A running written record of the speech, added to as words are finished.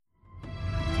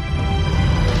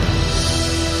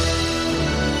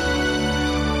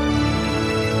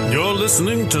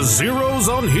listening to Zeros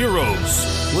on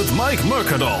Heroes with Mike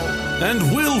Mercadal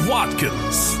and Will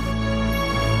Watkins.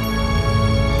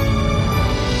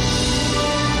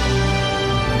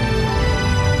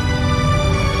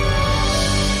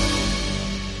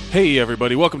 Hey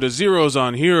everybody, welcome to Zeros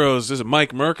on Heroes. This is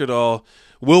Mike Mercadal.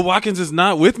 Will Watkins is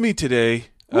not with me today.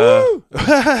 Woo!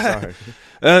 Sorry.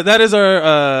 That is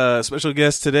our special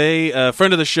guest today,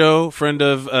 friend of the show, friend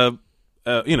of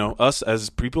us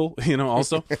as people,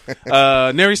 also.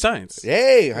 Nary Science.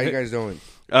 Hey, how you guys doing?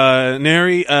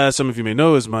 Nary, some of you may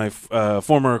know, is my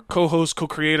former co-host,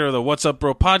 co-creator of the What's Up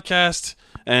Bro podcast,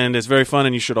 and it's very fun,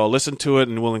 and you should all listen to it,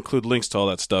 and we'll include links to all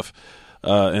that stuff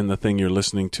in the thing you're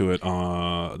listening to it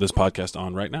this podcast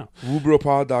on right now.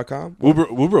 WooBroPod.com?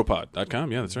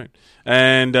 WooBroPod.com, yeah, that's right.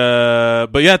 And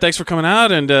but yeah, thanks for coming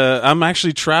out, and I'm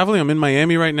actually traveling. I'm in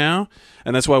Miami right now,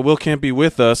 and that's why Will can't be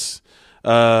with us,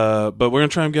 but we're going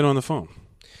to try and get on the phone.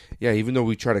 Yeah, even though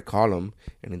we try to call him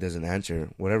and he doesn't answer,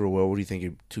 whatever, Will, what do you think?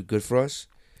 You're too good for us?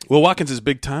 Will Watkins is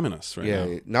big time in us right now.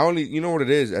 Yeah, not only, you know what it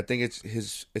is? I think it's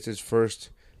his first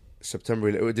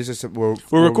September. This is we're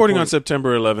recording on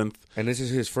September 11th, and this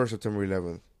is his first September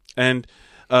 11th. And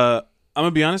I'm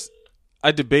gonna be honest,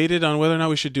 I debated on whether or not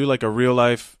we should do like a real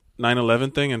life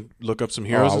 9/11 thing and look up some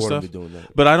heroes and stuff. I wouldn't be doing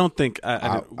that. But I don't think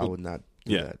I would not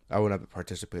do that. I would not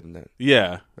participate in that.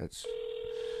 Yeah, that's.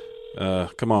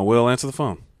 Come on, Will, answer the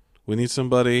phone. We need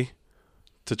somebody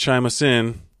to chime us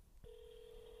in.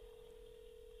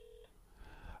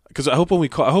 Because I hope when we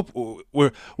call, I hope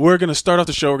we're going to start off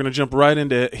the show. We're going to jump right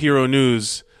into hero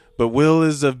news. But Will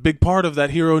is a big part of that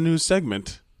hero news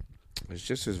segment. It's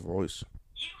just his voice.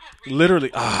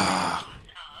 Literally,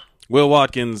 Will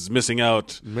Watkins missing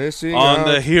out on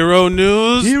the hero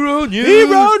news. Hero news.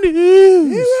 Hero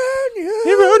news. Hero news.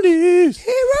 Hero news.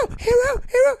 Hero.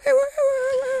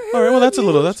 All right, well that's a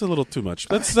little too much.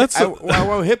 I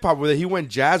went hip hop with it. He went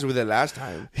jazz with it last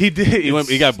time. He did. He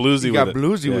got bluesy. He with got it.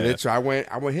 bluesy with it. So I went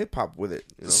hip hop with it.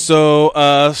 You know? So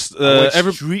I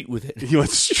went street with it. He went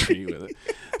street with it.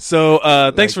 So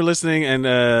thanks for listening, and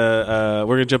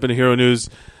we're gonna jump into hero news.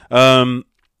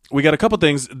 We got a couple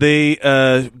things. They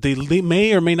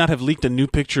may or may not have leaked a new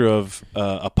picture of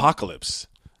Apocalypse.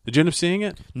 Did you end up seeing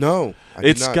it? No,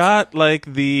 it's got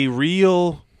like the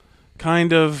real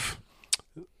kind of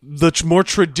the more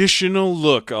traditional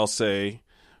look, I'll say,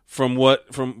 from what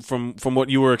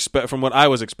you were from what I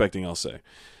was expecting, I'll say.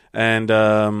 And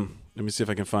let me see if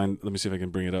I can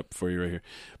bring it up for you right here.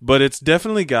 But it's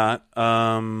definitely got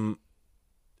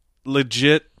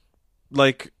legit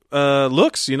like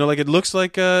looks, like it looks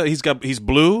like he's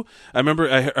blue. I remember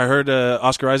I heard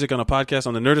Oscar Isaac on a podcast,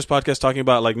 on the Nerdist podcast, talking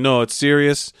about like, no, it's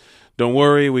serious. Don't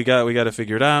worry, we got to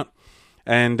figure it out.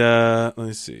 And let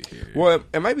me see here. Well,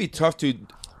 it might be tough to.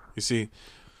 You see.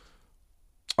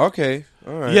 Okay,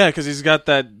 all right. Yeah, because he's got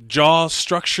that jaw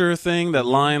structure thing, that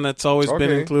line that's always been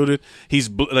included. He's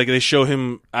like they show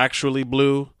him actually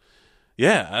blue.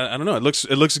 Yeah, I don't know. It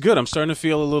looks good. I'm starting to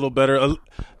feel a little better.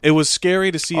 It was scary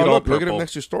to see it all purple. Look at him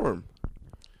next to Storm.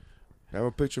 I have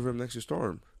a picture of him next to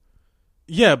Storm.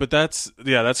 Yeah, but that's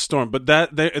Storm. But that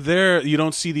there you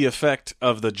don't see the effect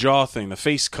of the jaw thing, the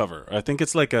face cover. I think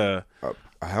it's like a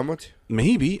helmet.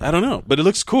 Maybe, I don't know, but it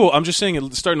looks cool. I'm just saying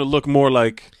it's starting to look more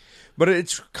like. But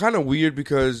it's kind of weird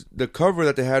because the cover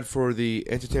that they had for the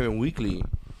Entertainment Weekly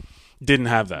didn't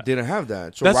have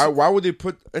that. So why would they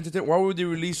why would they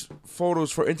release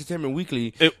photos for Entertainment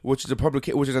Weekly, which is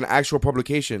an actual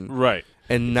publication, right?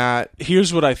 And not.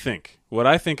 Here's what I think. What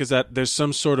I think is that there's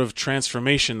some sort of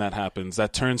transformation that happens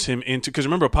that turns him into, because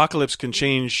remember, Apocalypse can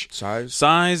change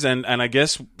size and I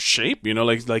guess shape.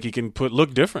 Like he can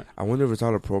look different. I wonder if it's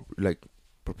all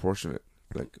proportionate.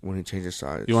 Like when he changes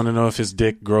size. You want to know if his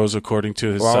dick grows according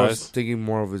to his size? I was thinking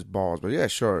more of his balls, but yeah,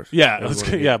 sure.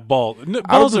 Yeah, balls.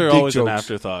 Balls are always an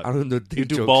afterthought. I don't do dick You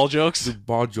do jokes. ball jokes? I do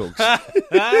ball jokes.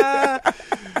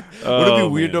 Would it be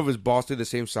weird if his balls stay the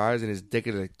same size and his dick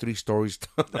is like 3 stories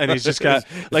tall? And he's just got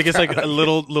like it's like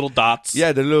little dots.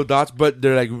 Yeah, the little dots, but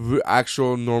they're like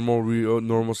actual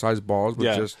normal sized balls.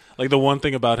 But just like the one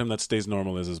thing about him that stays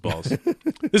normal is his balls.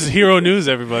 This is hero news,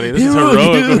 everybody. This is heroic.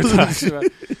 What we're talking about.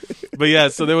 But yeah,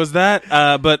 so there was that.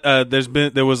 But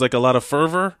there was like a lot of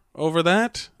fervor over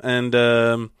that, and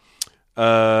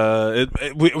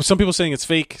Some people saying it's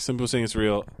fake. Some people saying it's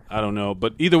real. I don't know,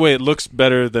 but either way, it looks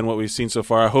better than what we've seen so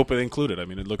far. I hope it included. I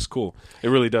mean, it looks cool. It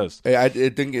really does. I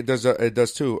think it does. It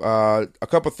does too. A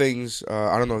couple things.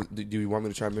 I don't know. Do you want me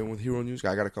to chime in with hero news?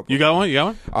 I got a couple. You got one? You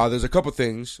got one? There's a couple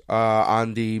things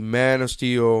on the Man of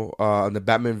Steel, on the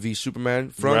Batman v Superman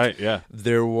front. Right. Yeah.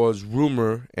 There was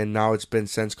rumor, and now it's been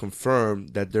since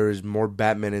confirmed that there is more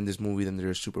Batman in this movie than there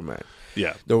is Superman.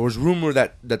 Yeah. There was rumor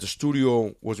that the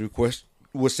studio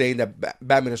was saying that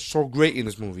Batman is so great in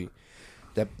this movie,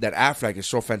 that Affleck is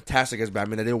so fantastic as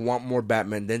Batman, that they want more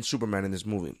Batman than Superman in this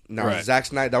movie. Now, right. Zack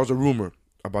Snyder, that was a rumor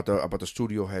about the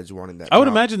studio heads wanting that. I would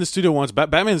imagine the studio wants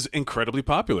Batman's incredibly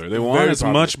popular. They want as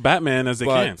much Batman as they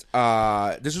can.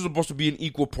 This is supposed to be an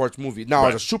equal parts movie. Now,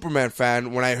 as a Superman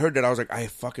fan, when I heard that, I was like, I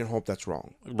fucking hope that's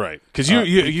wrong. Right, because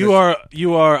you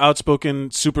are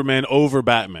outspoken Superman over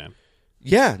Batman.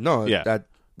 Yeah, no, that.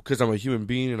 Because I'm a human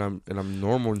being and I'm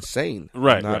normal and sane.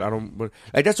 Right, I don't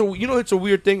like that's it's a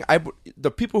weird thing. The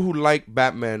people who like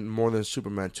Batman more than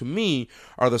Superman to me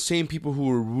are the same people who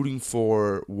are rooting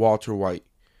for Walter White.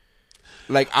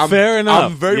 Like fair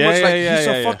enough. I'm very much like he's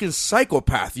a fucking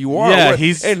psychopath. You are.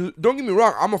 Yeah, and don't get me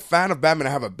wrong. I'm a fan of Batman. I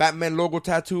have a Batman logo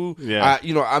tattoo. Yeah.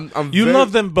 You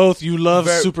love them both. You love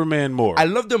Superman more. I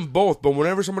love them both. But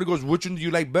whenever somebody goes, which one do you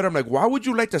like better? I'm like, why would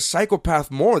you like the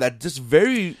psychopath more? That's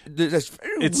very It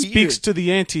weird. speaks to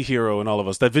the anti-hero in all of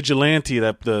us. That vigilante.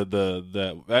 That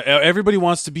the everybody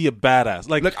wants to be a badass.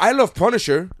 Like I love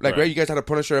Punisher. Right? You guys had a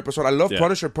Punisher episode. I love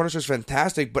Punisher. Punisher's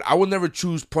fantastic. But I would never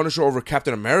choose Punisher over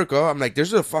Captain America. I'm like,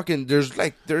 there's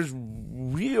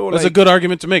real. That's a good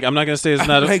argument to make. I'm not gonna say it's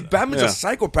not. Batman's a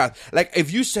psychopath. Like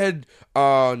if you said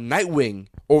Nightwing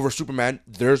over Superman,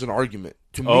 there's an argument.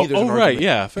 To me, there's an argument. Right,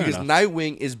 yeah, fair because enough.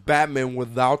 Nightwing is Batman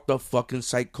without the fucking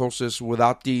psychosis,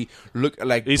 without the look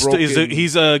like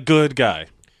he's a good guy.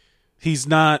 He's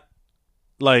not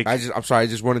like I'm sorry. I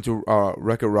just went into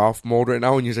Wreck-It Ralph mode right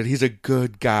now, and you said he's a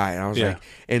good guy, and I was like,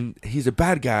 and he's a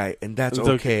bad guy, and that's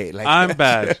okay. Like I'm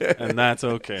bad, and that's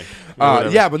okay.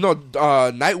 But no,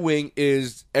 Nightwing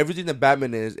is everything that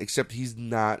Batman is, except he's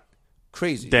not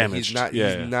crazy. Damaged. He's not.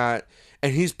 He's not.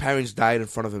 And his parents died in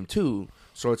front of him too.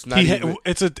 So it's not.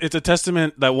 It's a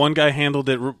testament that one guy handled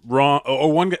it wrong,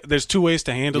 or one guy. There's two ways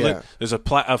to handle it. There's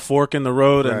a fork in the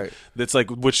road, and it's like,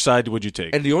 which side would you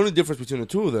take? And the only difference between the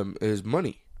two of them is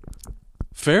money.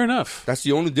 Fair enough. That's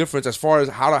the only difference as far as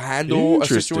how to handle a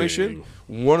situation.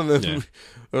 One of them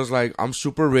was like, I'm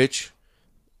super rich.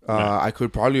 I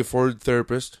could probably afford a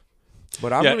therapist.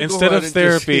 But instead of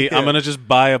therapy, I'm gonna just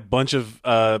buy a bunch of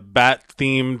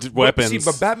bat-themed weapons. See,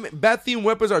 but bat-themed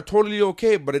weapons are totally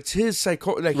okay. But it's his he's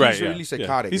really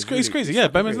psychotic. He's crazy. Yeah,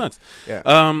 Batman's nuts. Yeah.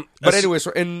 But anyway,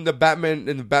 so in the Batman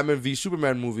v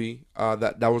Superman movie,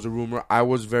 that was a rumor. I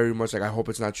was very much like, I hope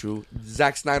it's not true.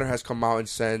 Zack Snyder has come out and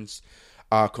since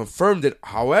confirmed it.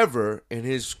 However, in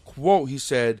his quote, he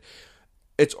said,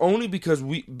 "It's only because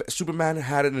Superman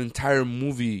had an entire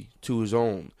movie to his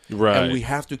own, and we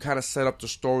have to kind of set up the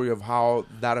story of how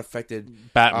that affected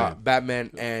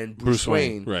Batman and Bruce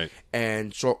Wayne, right?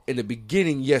 And so in the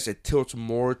beginning, yes, it tilts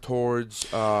more towards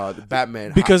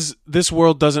Batman because this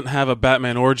world doesn't have a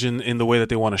Batman origin in the way that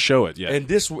they want to show it yet. And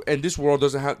this world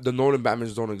doesn't have the Nolan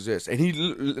Batmans don't exist. And he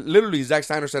literally, Zack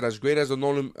Snyder said, as great as the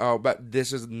Nolan,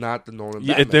 this is not the Nolan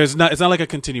Batman. It's not like a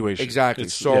continuation. Exactly.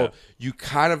 You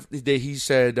kind of he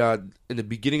said in the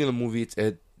beginning of the movie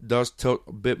it does tilt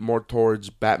a bit more towards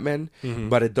Batman,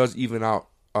 but it does even out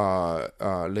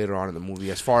later on in the movie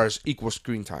as far as equal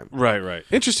screen time. Right.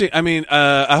 Interesting. I mean,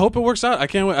 I hope it works out. I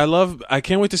can't wait. I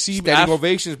can't wait to see standing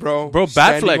ovations, bro.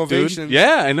 Batfleck, dude.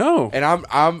 Yeah, I know. And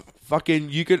I'm fucking.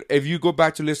 You could, if you go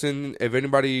back to listen. If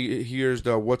anybody hears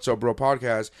the What's Up, Bro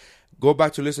podcast, go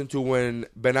back to listen to when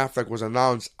Ben Affleck was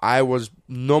announced. I was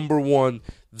number one.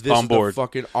 This on board. Is the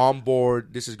fucking on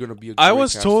board. This is going to be a great I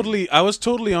was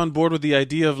totally on board with the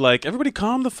idea of like, everybody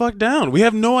calm the fuck down. We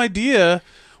have no idea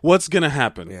what's going to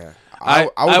happen. Yeah. I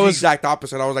was the exact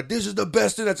opposite. I was like, this is the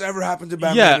best thing that's ever happened to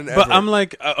Batman. Yeah, but I'm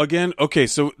like, again, okay,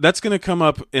 so that's going to come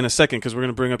up in a second because we're going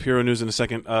to bring up hero news in a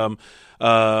second.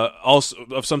 Also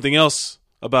of something else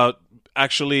about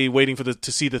actually waiting for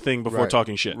to see the thing before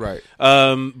talking shit. Right.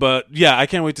 But yeah, I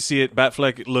can't wait to see it.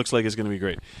 Batfleck looks like it's going to be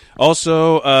great.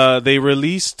 Also, they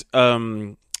released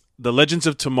The Legends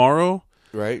of Tomorrow.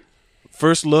 Right.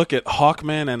 First look at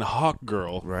Hawkman and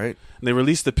Hawkgirl. Right. And they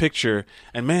released the picture,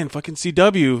 and man, fucking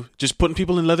CW just putting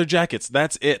people in leather jackets.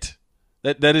 That's it.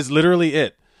 That is literally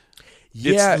it.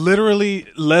 Yeah. It's literally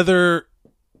leather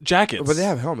jackets. But they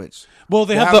have helmets. Well,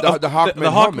 they have the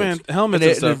Hawkman helmets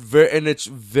and stuff. And it's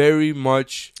very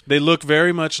much. They look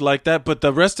very much like that, but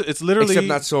the rest, it's literally except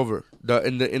not silver.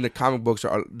 In the comic books,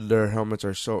 their helmets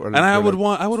are so. And I would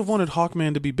have wanted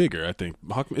Hawkman to be bigger. I think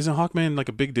isn't Hawkman like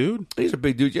a big dude? He's a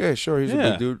big dude. Yeah, sure, he's a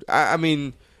big dude. I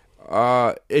mean,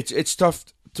 it's tough.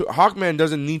 Hawkman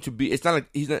doesn't need to be. It's not like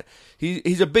he's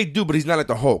a big dude, but he's not like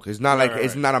the Hulk. It's not like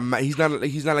it's not a. He's not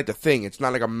like the Thing. It's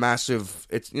not like a massive.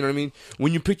 It's, you know what I mean.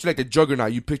 When you picture like the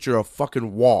Juggernaut, you picture a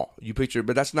fucking wall. You picture,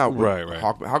 but that's not right.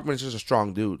 Hawkman. Hawkman is just a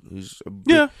strong dude. He's a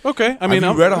big, okay. I mean,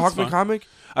 have you read a Hawkman comic?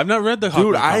 I've not read the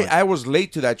Hawkman comic. I was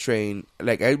late to that train.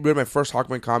 Like, I read my first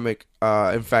Hawkman comic.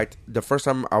 In fact, the first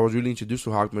time I was really introduced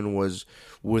to Hawkman was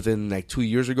within like 2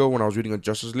 years ago when I was reading a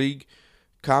Justice League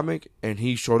comic, and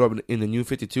he showed up in the New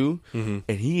 52, and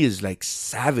he is like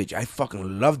savage. I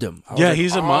fucking loved him.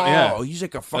 He's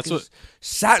like a fucking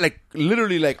like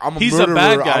literally like I'm a he's murderer. a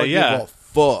bad guy. I don't give a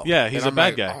fuck. Yeah, he's a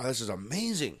bad guy. Oh, this is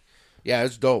amazing. Yeah,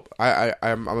 it's dope.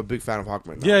 I'm a big fan of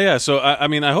Hawkman now. Yeah. So I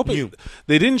mean, I hope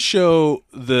they didn't show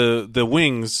the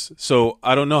wings, so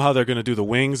I don't know how they're gonna do the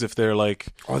wings if they're like.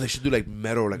 Oh, they should do like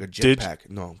metal, like a jetpack.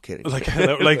 No, I'm kidding. Like the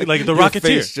Rocketeer. Your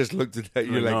face just looked at that.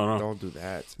 You're no. Don't do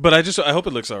that. But I hope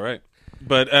it looks all right.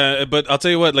 But I'll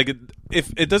tell you what, like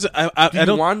if it doesn't, I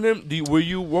don't want them. What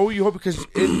were you hoping? Because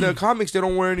in the comics they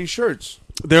don't wear any shirts.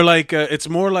 They're like it's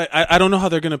more like I don't know how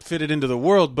they're gonna fit it into the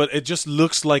world, but it just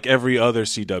looks like every other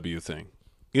CW thing.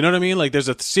 You know what I mean? Like there's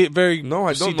a very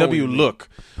CW look.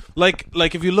 Like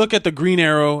if you look at the Green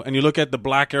Arrow and you look at the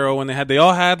Black Arrow, when they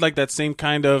all had like that same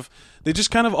kind of. They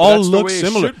just kind of all look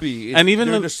similar. It should be. And even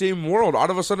they're in the same world. All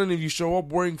of a sudden, if you show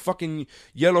up wearing fucking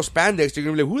yellow spandex, they're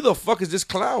gonna be like, "Who the fuck is this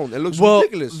clown?" It looks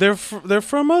ridiculous. They're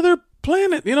from other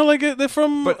planet. You know, like they're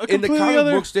from. But in the comic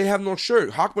books, they have no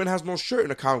shirt. Hawkman has no shirt in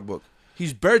the comic book.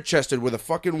 He's bare chested with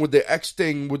the X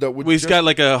thing he's got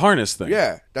like a harness thing.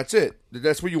 Yeah, that's it.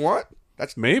 That's what you want.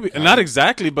 That's maybe not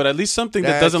exactly, but at least something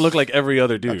that doesn't look like every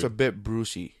other dude. That's a bit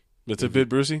Brucey. It's a bit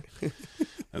Brucey.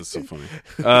 That's so funny.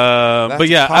 But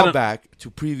yeah, call back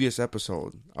to previous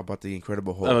episode about the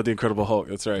Incredible Hulk. About the Incredible Hulk.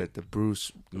 That's right. That the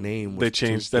Bruce name. They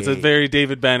changed. That's a very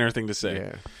David Banner thing to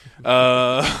say.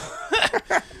 Yeah.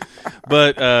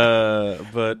 But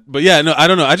yeah, no, I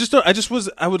don't know.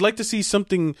 I would like to see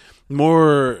something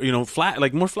more,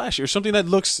 more flashy or something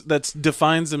that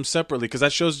defines them separately, because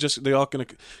that shows just they all gonna,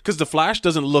 because the Flash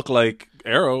doesn't look like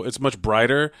Arrow. It's much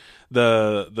brighter.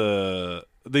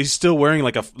 He's still wearing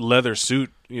like a leather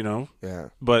suit, Yeah.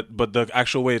 But the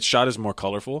actual way it's shot is more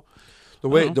colorful. The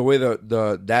way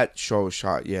that show is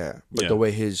shot, yeah. But the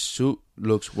way his suit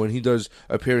looks when he does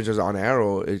appearances on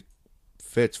Arrow, it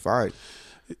fits fine.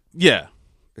 Yeah,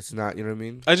 it's not. You know what I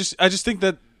mean? I just think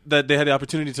that they had the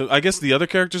opportunity to. I guess the other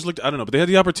characters looked. I don't know, but they had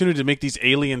the opportunity to make these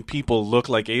alien people look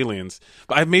like aliens.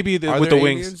 But maybe with the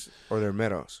wings, or they're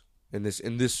metas in this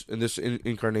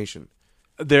incarnation.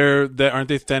 They're aren't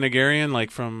they Thanagarian?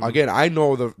 Like from again, I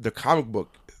know the comic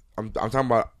book. I'm talking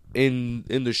about in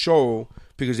the show,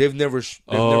 because they've never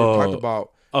talked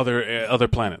about other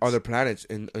planets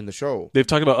in the show. They've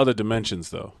talked about other dimensions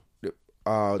though.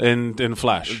 In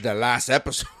Flash, the last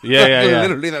episode, yeah,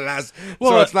 literally the last.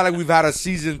 Well, so it's not like we've had a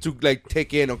season to like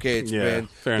take in. Okay, it's been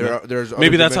fair enough. There's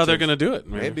maybe that's how they're gonna do it.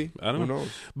 Maybe I don't know. Who knows?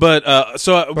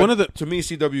 But one of the to me,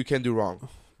 CW can't do wrong.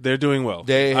 They're doing well.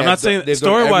 I'm not saying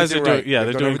story wise they're doing. Yeah,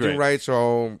 they're doing everything great. Right.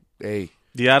 So hey,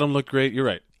 the Atom looked great. You're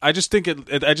right. I just think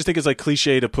it's like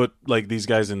cliche to put like these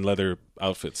guys in leather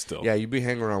outfits still. Yeah, you be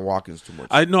hanging around Watkins too much.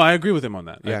 I agree with him on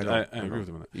that. Yeah, I agree with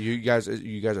him on that. You guys are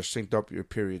synced up your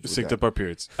periods. Synced up our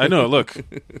periods. I know. Look,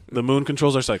 the moon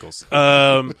controls our cycles.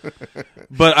 But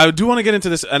I do want to get into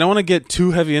this. I don't want to get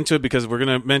too heavy into it because we're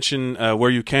going to mention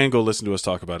where you can go listen to us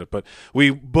talk about it. But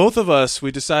both of us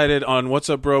decided on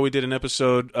What's Up, Bro. We did an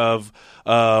episode of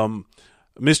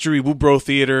Mystery Woobro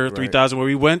Theater 3000,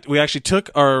 where we actually took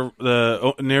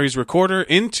the Nary's recorder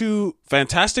into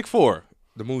Fantastic Four,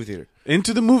 the movie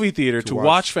theater, to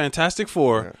watch Fantastic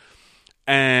Four,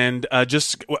 and and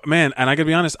I gotta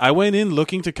be honest, I went in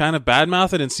looking to kind of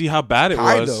badmouth it and see how bad it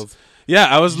was. Yeah,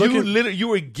 I was looking. You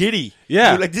were giddy.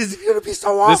 Yeah, you were like, this is gonna be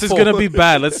so awful. This is gonna be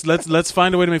bad. Let's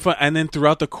find a way to make fun. And then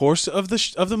throughout the course of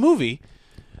the movie,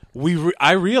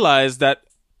 I realized that.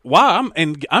 Wow,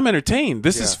 I'm entertained.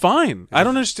 This is fine. Yeah. I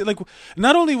don't understand. Like,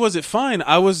 not only was it fine,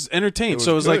 I was entertained.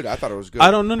 So it was good. like, I thought it was good.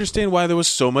 I don't understand why there was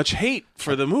so much hate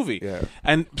for the movie. Yeah.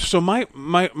 And so my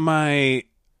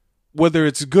whether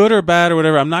it's good or bad or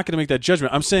whatever, I'm not going to make that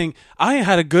judgment. I'm saying I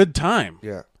had a good time.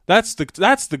 Yeah. That's the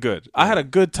good. Yeah. I had a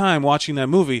good time watching that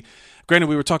movie. Granted,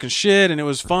 we were talking shit and it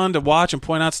was fun to watch and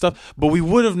point out stuff, but we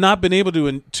would have not been able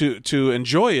to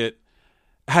enjoy it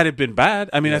had it been bad,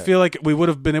 I mean, I feel like we would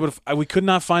have been able to. We could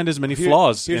not find as many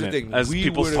flaws in it as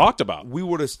people talked about. We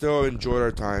would have still enjoyed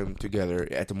our time together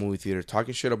at the movie theater,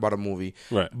 talking shit about a movie.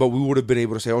 Right. But we would have been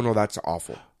able to say, "Oh no, that's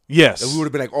awful." Yes. And we would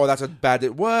have been like, "Oh, that's a bad.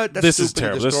 What? That's this stupid, is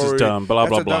terrible. this This is dumb. Blah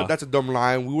blah blah. That's a dumb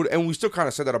line." We still kind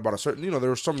of said that about a certain. There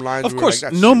were some lines. Of we course,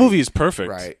 were like, no shitty. movie is perfect.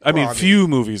 Right. I mean, few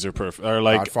movies are perfect. Or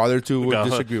like Godfather 2 would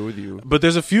disagree with you. But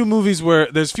there's a few movies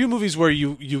where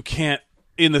you can't.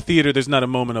 In the theater, there's not a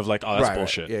moment of like, oh, that's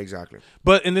bullshit. Right. Yeah, exactly.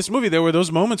 But in this movie, there were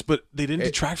those moments, but they didn't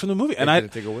detract from the movie. And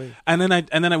didn't take away. And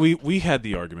then we had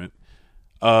the argument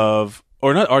of,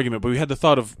 or not argument, but we had the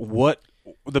thought of what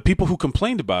the people who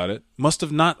complained about it must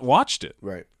have not watched it.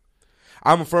 Right.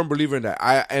 I'm a firm believer in that.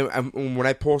 When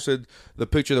I posted the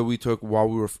picture that we took while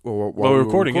we were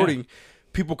recording,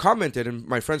 people commented, and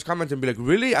my friends commented and be like,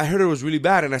 "Really? I heard it was really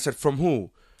bad." And I said, "From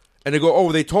who?" And they go,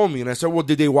 "Oh, they told me." And I said, "Well,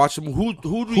 did they watch the movie?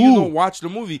 Who do you know watch the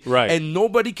movie?" Right. And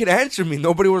nobody could answer me.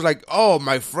 Nobody was like, "Oh,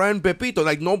 my friend Pepito."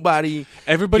 Like nobody.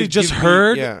 Everybody just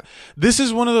heard. This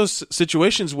is one of those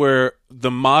situations where the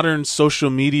modern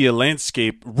social media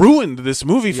landscape ruined this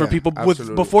movie for people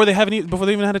before they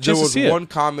even had a chance to see it. There was one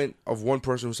comment of one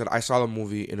person who said, "I saw the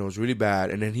movie and it was really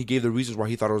bad," and then he gave the reasons why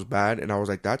he thought it was bad, and I was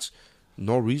like, "That's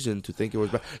no reason to think it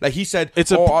was bad." Like he said,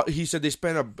 he said they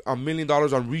spent $1 million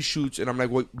on reshoots, and I'm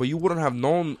like, well, but you wouldn't have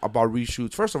known about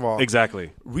reshoots. First of all,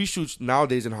 exactly, reshoots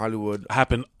nowadays in Hollywood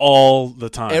happen all the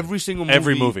time. Every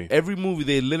movie,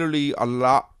 they literally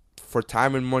allot for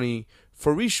time and money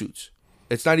for reshoots.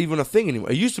 It's not even a thing anymore.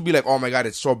 It used to be like, oh my god,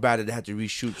 it's so bad that they had to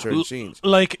reshoot certain scenes.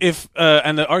 Like if,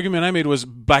 and the argument I made was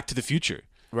Back to the Future.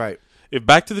 Right. If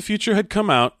Back to the Future had come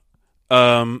out,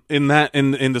 in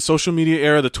the social media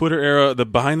era, the Twitter era, the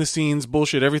behind the scenes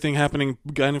bullshit, everything happening,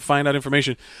 going to find out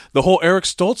information, the whole Eric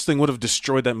Stoltz thing would have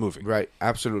destroyed that movie. Right,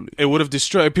 absolutely. It would have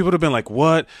destroyed. People would have been like,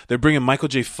 "What? They're bringing Michael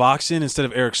J. Fox in instead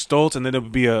of Eric Stoltz," and then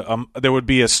there would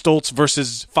be a Stoltz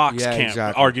versus Fox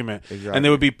argument, and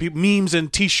there would be memes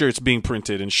and T-shirts being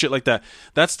printed and shit like that.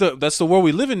 That's the world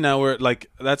we live in now, where like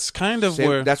that's kind of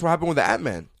where that's what happened with the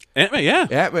Ant-Man. Ant-Man, yeah.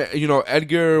 Ant-Man,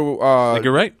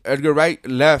 Edgar Wright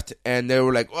left, and they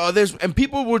were like, "Oh, and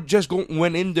people were just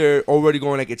went in there already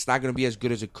going like, it's not going to be as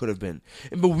good as it could have been."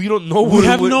 But we don't know. We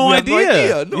have no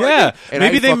idea. Yeah, and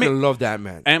maybe they loved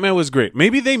Ant-Man. Ant-Man was great.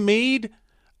 Maybe they made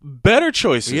better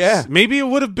choices. Yeah, maybe it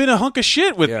would have been a hunk of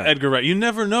shit with Edgar Wright. You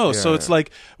never know. Yeah. So it's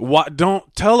like,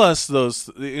 don't tell us those.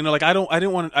 Like I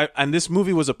didn't want to. And this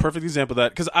movie was a perfect example of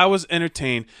that because I was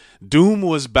entertained. Doom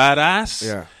was badass.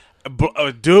 Yeah. Bro, I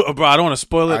don't want to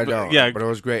spoil it. I know, but it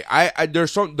was great.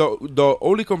 There's the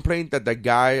only complaint that the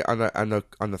guy on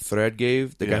the thread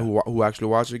gave, the guy who actually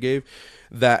watched it gave,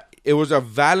 that it was a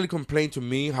valid complaint to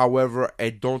me. However, I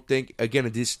don't think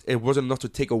it wasn't enough to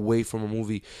take away from a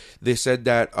movie. They said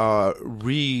that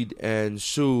Reed and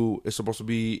Sue is supposed to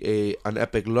be an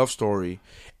epic love story,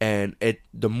 and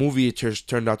the movie just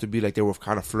turned out to be like they were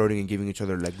kind of flirting and giving each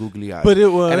other like googly eyes. But it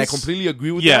was, and I completely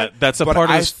agree with that. Yeah, that's a part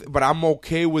of. But I'm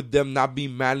okay with them not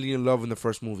being madly in love in the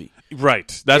first movie.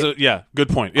 Right. Good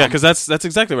point. Yeah, because that's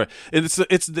exactly right.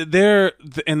 It's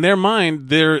in their mind.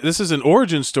 This is an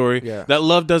origin story. Yeah. That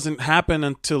love doesn't happen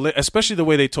until, especially the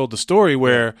way they told the story,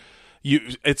 where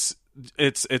it's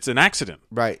an accident,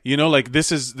 right? Like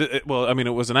this is it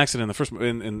was an accident in the first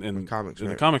in comics,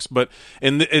 the comics, but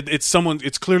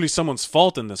it's clearly someone's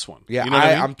fault in this one. Yeah,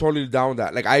 I'm totally down with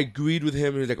that. Like I agreed with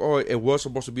him. He's like, oh, it was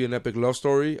supposed to be an epic love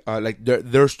story. Like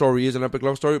their story is an epic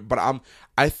love story, but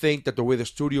I think that the way the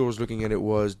studio was looking at it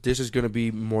was, this is going to be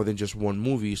more than just one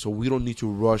movie, so we don't need to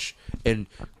rush and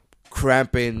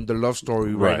cramping the love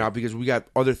story right now because we got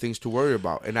other things to worry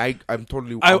about. And I'm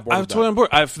totally on board.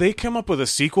 If they come up with a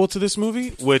sequel to this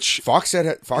movie, which Fox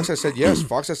has said yes.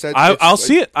 Fox has said I'll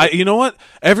see it. You know what?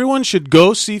 Everyone should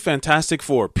go see Fantastic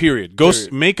Four. Period.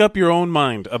 Make up your own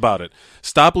mind about it.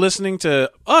 Stop listening to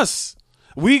us.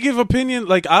 We give opinion,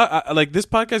 like like this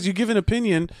podcast. You give an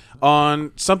opinion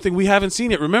on something we haven't seen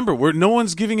yet. Remember, no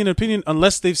one's giving an opinion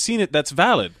unless they've seen it. That's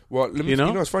valid. Well,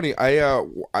 it's funny.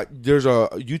 There's a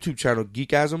YouTube channel,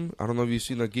 Geekasm. I don't know if you've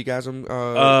seen the Geekasm.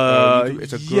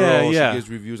 It's a girl. She gives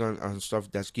reviews on stuff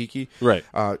that's geeky. Right.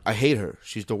 I hate her.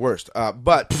 She's the worst.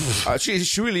 But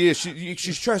she really is. She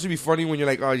tries to be funny when you're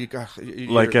like, oh,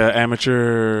 like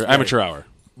amateur hour.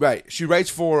 Right. She writes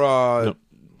for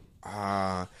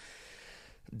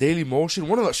Daily Motion.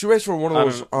 She writes for one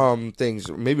of those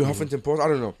things. Maybe Huffington Post. I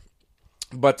don't know.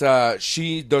 But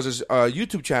she does this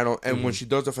YouTube channel, and when she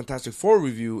does the Fantastic Four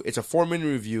review, it's a 4-minute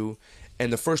review,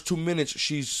 and the first 2 minutes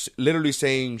she's literally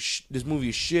saying this movie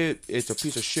is shit, it's a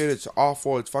piece of shit, it's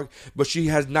awful, it's fuck, but she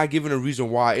has not given a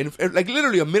reason why. And like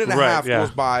literally a minute and a half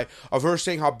goes by of her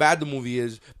saying how bad the movie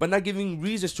is, but not giving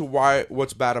reasons to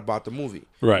what's bad about the movie.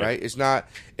 Right?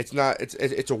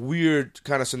 It's a weird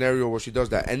kind of scenario where she does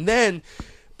that, and then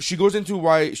she goes into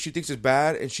why she thinks it's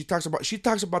bad, and she talks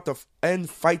about the end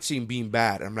fight scene being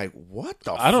bad. And I'm like, what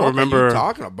the fuck are you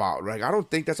talking about? Like, I don't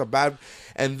think that's a bad.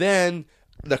 And then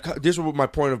this is what my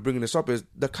point of bringing this up is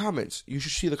the comments. You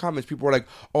should see the comments. People are like,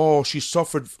 "Oh, she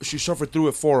suffered through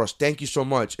it for us. Thank you so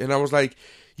much." And I was like,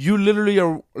 you literally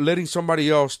are letting somebody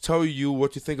else tell you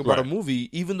what to think about a movie,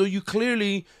 even though you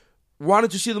clearly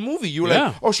wanted to see the movie. You were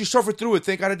like, "Oh, she suffered through it.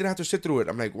 Thank God I didn't have to sit through it."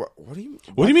 I'm like, "What do you?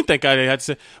 What do you mean? Thank God I had to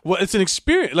sit?" Well, it's an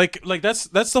experience. Like that's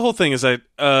the whole thing. Is that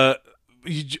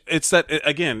it's that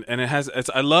again, and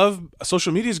I love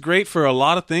social media is great for a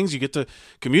lot of things. You get to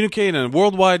communicate in a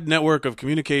worldwide network of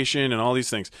communication and all these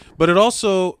things, but it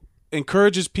also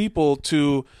encourages people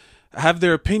to have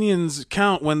their opinions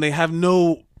count when they have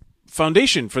no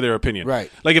foundation for their opinion. Right.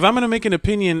 Like if I'm going to make an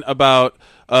opinion about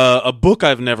a book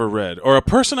I've never read or a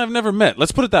person I've never met,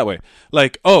 let's put it that way.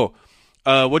 Like,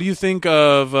 what do you think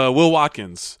of Will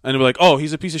Watkins? And they're like, "Oh,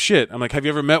 he's a piece of shit." I'm like, "Have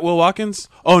you ever met Will Watkins?"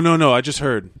 "Oh, no, I just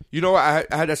heard." You know, I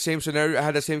had that same scenario. I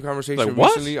had that same conversation like,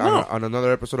 what? recently on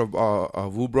another episode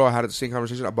of Woo Bro. I had the same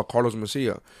conversation about Carlos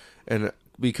Mencia. And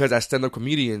because as stand-up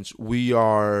comedians, we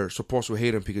are supposed to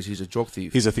hate him because he's a joke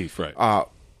thief. He's a thief, right.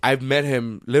 I met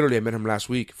him last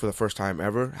week for the first time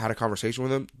ever. Had a conversation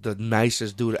with him. The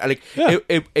nicest dude.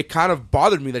 It kind of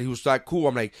bothered me that he was that cool.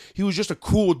 I'm like, he was just a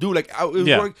cool dude. Like,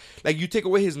 like you take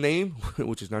away his name,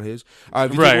 which is not his.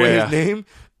 If you take away his name,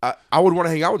 I would want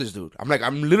to hang out with this dude. I want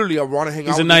to hang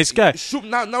out. He's a nice guy.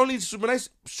 Not only super nice,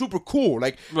 super cool.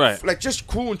 Like just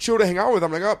cool and chill to hang out with.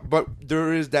 I'm like, but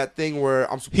there is that thing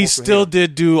where I'm supposed he still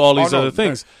did do all these other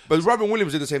things. But Robin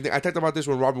Williams did the same thing. I talked about this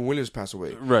when Robin Williams passed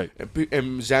away. Right.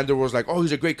 And Xander was like, "Oh,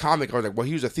 he's a great comic." I was like, "Well,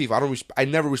 he was a thief." I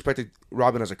never respected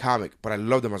Robin as a comic, but I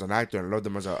loved him as an actor and I loved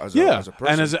him as a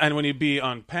person. And when he'd be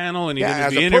on panel and he'd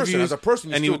as be a interviews, person, as a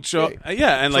person, and he would show,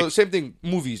 and like the same thing.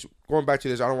 Movies. Going back to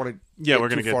this, I don't want to. Yeah, we're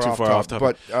gonna get too far off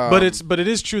topic. But it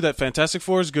is true that Fantastic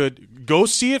Four is good. Go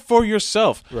see it for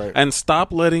yourself, and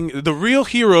stop letting the real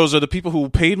heroes are the people who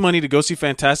paid money to go see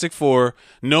Fantastic Four,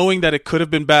 knowing that it could have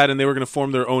been bad and they were going to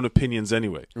form their own opinions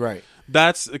anyway. Right.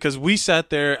 That's because we sat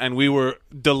there and we were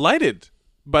delighted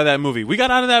by that movie. We got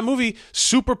out of that movie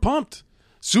super pumped.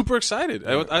 Super excited.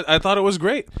 I thought it was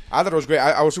great. I thought it was great.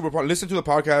 I was super pumped. Listen to the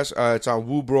podcast. It's on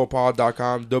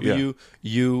woobropod.com.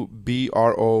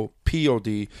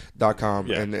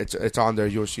 WUBROPOD.com. And it's on there.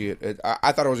 You'll see it.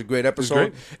 I thought it was a great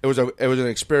episode. It was an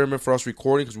experiment for us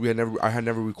recording because I had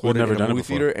never recorded in a movie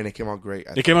theater, and it came out great.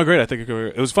 It came out great. I think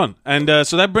it was fun. And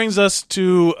so that brings us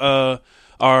to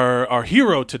our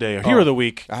hero today, hero of the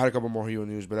week. I had a couple more hero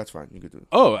news, but that's fine. You could do it.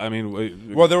 Oh, I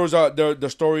mean, well, there was the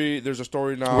story. There's a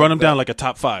story now. Run them down like a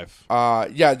top 5.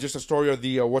 Just a story of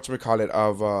the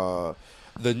of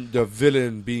the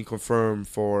villain being confirmed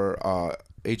for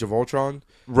Age of Ultron.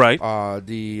 Right.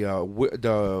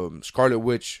 The Scarlet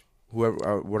Witch.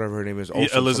 Whatever her name is,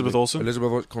 Elizabeth Olsen.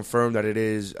 Elizabeth confirmed that it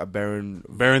is a Baron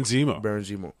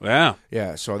Zemo.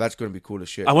 Yeah. So that's going to be cool as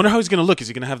shit. I wonder how he's going to look. Is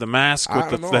he going to have the mask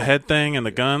with the head thing and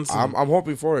the guns? I'm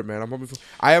hoping for it, man.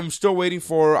 I am still waiting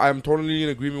for. I'm totally in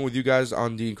agreement with you guys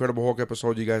on the Incredible Hulk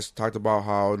episode. You guys talked about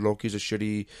how Loki's a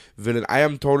shitty villain. I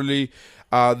am totally.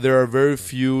 There are very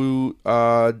few.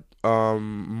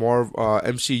 More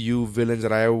MCU villains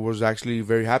that I was actually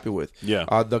very happy with.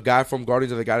 Yeah. The guy from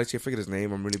Guardians of the Galaxy, I forget his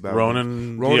name. I'm really bad.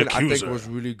 Ronan, I think was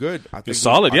really good. I think it's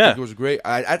solid. I think it was great.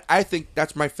 I think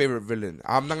that's my favorite villain.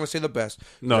 I'm not gonna say the best.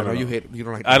 No. You hate. You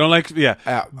don't like. I don't like. Yeah.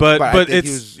 But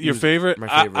it's your favorite. My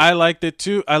favorite. I liked it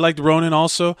too. I liked Ronan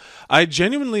also. I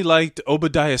genuinely liked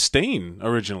Obadiah Stane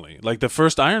originally, like the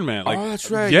first Iron Man. Like, that's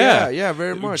right. Yeah,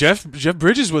 very much. Jeff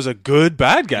Bridges was a good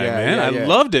bad guy, man. I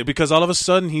loved it because all of a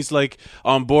sudden he's like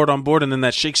on board, and then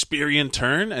that Shakespearean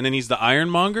turn, and then he's the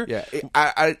Ironmonger. Yeah,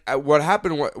 what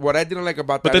happened? What I didn't like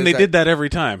about that. But then they did that every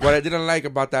time. What I didn't like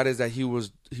about that is that he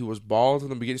was bald in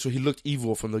the beginning, so he looked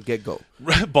evil from the get go.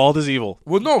 Bald is evil.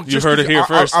 Well, no, you heard it here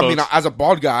first. I mean, as a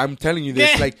bald guy, I'm telling you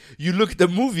this. Like, you look at the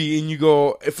movie and you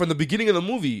go from the beginning of the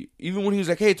movie. Even when he was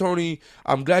like, "Hey, Tony,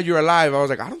 I'm glad you're alive," I was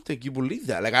like, I don't think you believe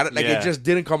that. Like, it just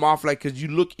didn't come off like because you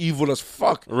look evil as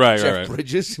fuck. Right, Jeff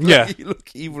Bridges. You look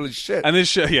evil as shit. And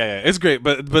this it's great.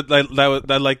 But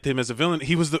I liked him as a villain.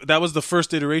 That was the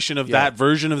first iteration of that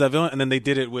version of that villain, and then they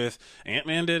did it with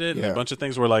Ant-Man. Did it and a bunch of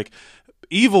things were like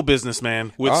evil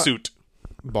businessman with suit.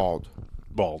 Bald.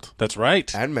 bald. That's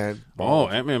right. Ant-Man. Oh,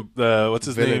 Ant-Man. What's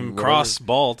his Villain, name? whatever. Cross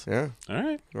bald. Yeah. All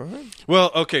right. Go ahead.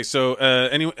 Well, okay. So,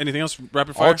 anything else?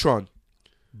 Rapid fire. Ultron.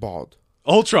 Bald.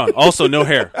 Ultron. Also, no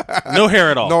hair. No hair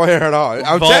at all. No hair at all.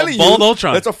 I'm Bald- telling you. bald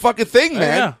Ultron. That's a fucking thing,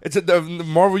 man. Yeah. It's the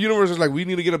Marvel Universe is like, we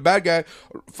need to get a bad guy.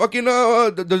 Fucking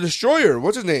the Destroyer.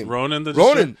 What's his name? Ronan the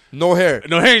Ronan. No hair.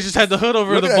 No hair. He just had the hood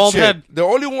over Look the at that bald shit. head. The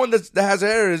only one that has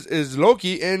hair is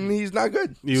Loki, and he's not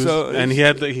good. He was, So and he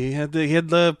had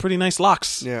the pretty nice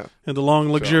locks. Yeah. And the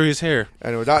long, luxurious hair.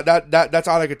 Anyway, that's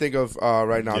all I could think of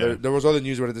right now. Yeah. There was other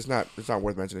news, but it's not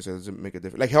worth mentioning. So it doesn't make a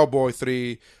difference. Like Hellboy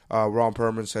 3, Ron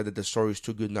Perlman said that the story's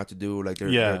too good not to do. Like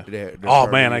they're Oh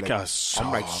man, like, I got so.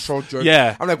 I'm like so jerk.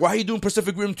 Yeah. I'm like, why are you doing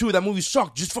Pacific Rim 2? That movie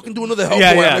sucked. Just fucking do another Hellboy.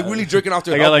 Yeah, yeah. I'm like really jerking off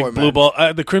to I Hellboy, got like man. Blue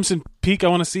Ball, the Crimson Peak. I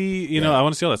want to see. You know, Yeah. I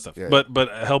want to see all that stuff. Yeah. But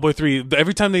Hellboy 3.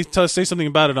 Every time they say something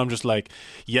about it, I'm just like,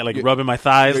 rubbing my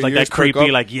thighs, Your like ears that creepy, perk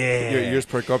up. like yeah. Your ears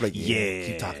perk up like Yeah.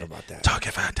 Keep talking about that. Talk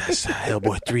about that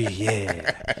Hellboy 3.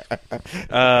 Yeah.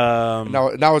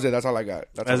 That was it. That's all I got.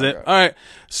 That's all I it. got. All right.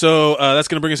 So that's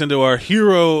going to bring us into our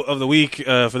hero of the week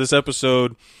for this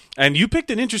episode. And you picked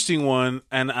an interesting one,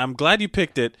 and I'm glad you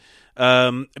picked it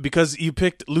because you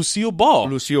picked Lucille Ball.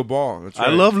 Lucille Ball. That's right.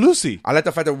 I love Lucy. I like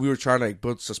the fact that we were trying to like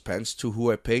build suspense to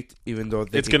who I picked, even though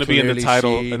It's going to be in the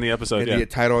title in the episode. In the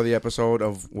title of the episode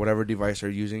of whatever device they're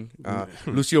using.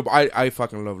 Lucille, I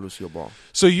fucking love Lucille Ball.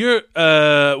 So you're.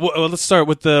 Well, let's start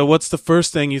with what's the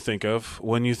first thing you think of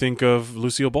when you think of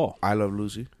Lucille Ball? I love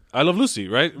Lucy. I love Lucy.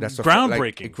 Right? That's the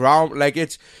groundbreaking. Like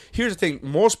it's here's the thing.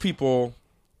 Most people,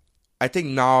 I think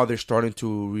now they're starting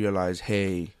to realize,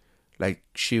 hey, like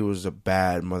she was a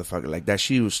bad motherfucker. Like that,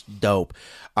 she was dope.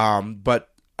 But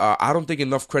I don't think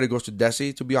enough credit goes to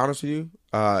Desi, to be honest with you.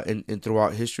 In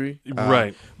throughout history,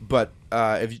 Right. But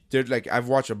if there's like, I've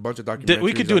watched a bunch of documentaries.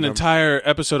 We could do an entire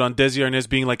episode on Desi Arnaz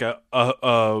being like a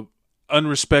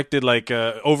unrespected, like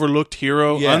overlooked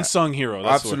hero, Yeah. unsung hero.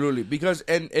 That's Absolutely, because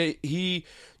he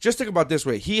just think about it this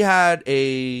way. He had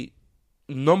a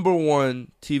 #1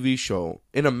 TV show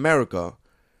in America.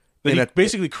 That he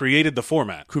basically created the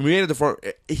format.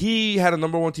 He had a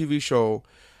 #1 TV show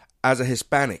as a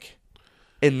Hispanic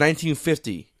in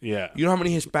 1950. Yeah. You know how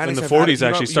many Hispanics in the have 40s had,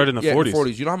 actually started in the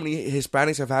 40s. You know how many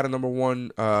Hispanics have had a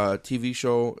 #1 TV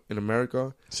show in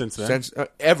America Since then?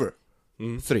 Ever?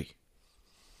 3.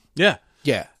 Yeah.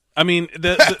 Yeah. I mean,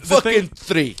 the Fucking thing.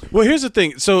 3. Well, here's the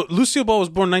thing. So Lucille Ball was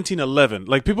born 1911.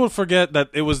 Like people forget that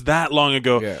it was that long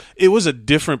ago. Yeah. It was a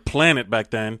different planet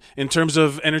back then in terms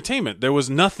of entertainment. There was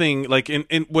nothing like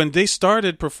in when they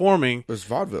started performing. It was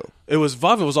vaudeville. It was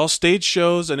vaudeville. It was all stage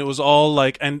shows, and it was all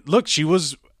like. And look, she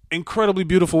was incredibly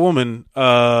beautiful woman.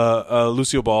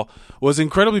 Lucille Ball was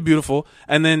incredibly beautiful,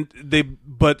 and then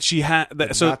but she had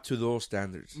Not to those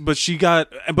standards. But she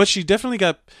definitely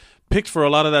got picked for a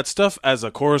lot of that stuff as a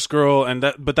chorus girl,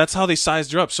 but that's how they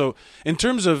sized her up. So in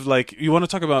terms of like, you want to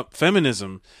talk about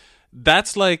feminism,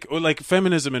 that's like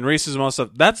feminism and racism and all that stuff.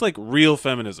 That's like real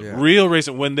feminism, real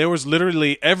racism. When there was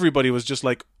literally everybody was just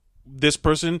like, this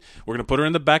person, we're gonna put her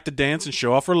in the back to dance and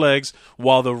show off her legs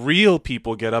while the real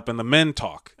people get up and the men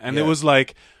talk. And it was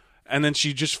like, and then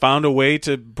she just found a way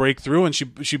to break through, and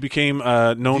she became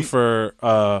known for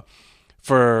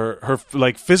her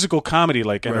like physical comedy,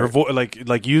 like and her voice, like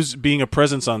being a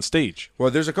presence on stage.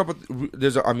 Well, there's a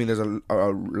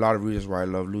lot of reasons why I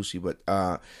love Lucy, but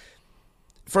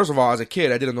first of all, as a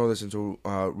kid, I didn't know this until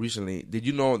recently. Did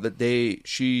you know that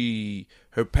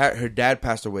her dad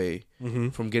passed away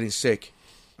from getting sick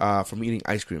from eating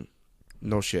ice cream?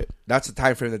 No shit. That's the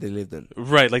time frame that they lived in.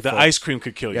 Right, like the ice cream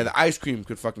could kill you. Yeah, the ice cream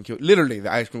could fucking kill. Literally,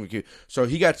 the ice cream could kill you. So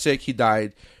he got sick. He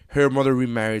died. Her mother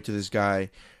remarried to this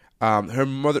guy. Her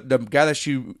mother, the guy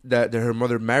that her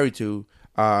mother married to,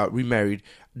 remarried,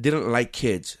 didn't like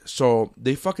kids. So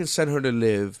they fucking sent her to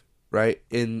live right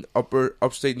in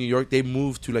upstate New York. They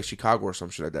moved to like Chicago or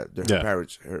some shit like that. Her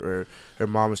parents, her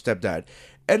mom and stepdad.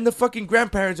 And the fucking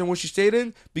grandparents and what she stayed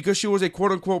in, because she was a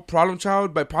quote-unquote problem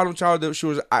child. By problem child, she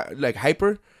was like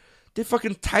hyper. They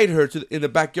fucking tied her in the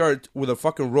backyard with a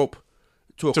fucking rope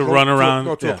to run around.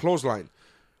 A clothesline.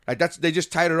 Like they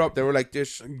just tied her up. They were like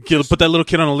this. Put that little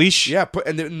kid on a leash. Yeah,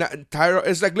 tie her.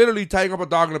 It's like literally tying up a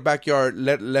dog in the backyard.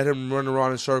 Let him run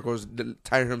around in circles,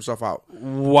 tiring himself out.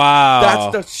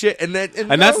 Wow, that's the shit. And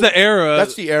that's the era.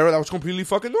 That's the era that was completely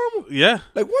fucking normal. Yeah,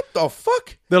 like what the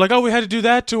fuck? They're like, oh, we had to do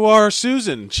that to our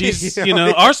Susan. She's,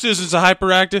 our Susan's a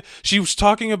hyperactive. She was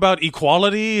talking about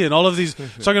equality and all of these,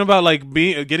 talking about like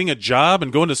getting a job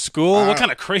and going to school. What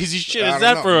kind of crazy shit is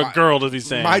that for a girl to be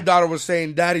saying? My daughter was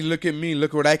saying, "Daddy, look at me.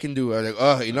 Look what I can do." I was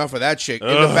like, enough of that shit. In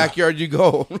the backyard you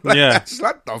go. Like, yeah.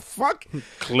 What the fuck?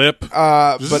 Clip.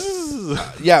 But is.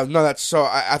 Yeah, no, that's so.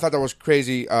 I thought that was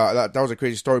crazy. That was a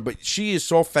crazy story, but she is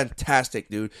so fantastic,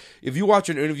 dude. If you watch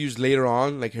her interviews later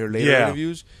on, like her later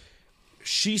interviews,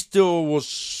 she still was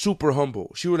super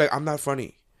humble. She was like, "I'm not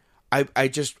funny.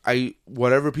 I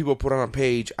whatever people put on a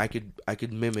page, I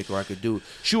could mimic or I could do."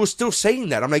 She was still saying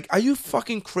that. I'm like, "Are you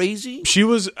fucking crazy?" She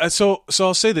was so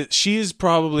I'll say that she is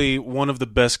probably one of the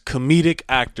best comedic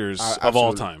actors of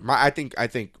all time. I think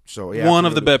so. Yeah, one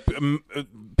of the best.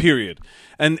 Period.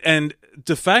 And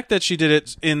the fact that she did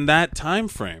it in that time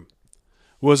frame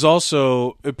was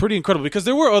also pretty incredible because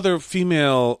there were other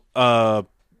female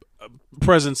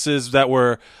presences that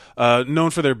were known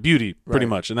for their beauty, pretty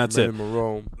much, and that's Marilyn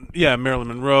Monroe. Yeah, Marilyn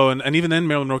Monroe, and even then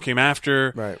Marilyn Monroe came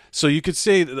after. Right. So you could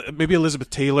say maybe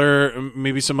Elizabeth Taylor,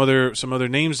 maybe some other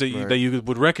names that you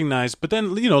would recognize, but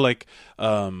then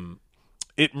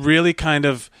it really kind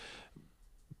of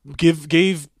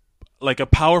gave like a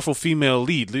powerful female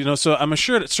lead, so I'm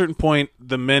sure at a certain point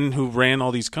the men who ran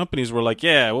all these companies were like,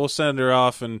 yeah, we'll send her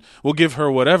off and we'll give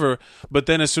her whatever, but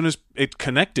then as soon as it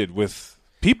connected with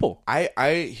people,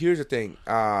 here's the thing,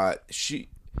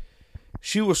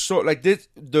 she was so like this,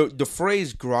 the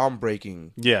phrase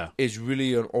groundbreaking is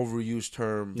really an overused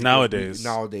term nowadays.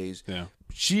 Yeah,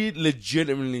 she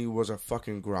legitimately was a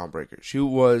fucking groundbreaker. She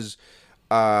was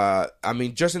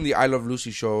just in the I Love Lucy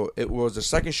show, it was the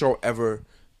second show ever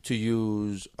to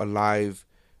use a live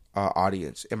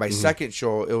audience, and by second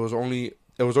show, it was only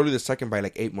the second by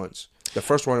like 8 months. The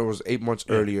first one, it was 8 months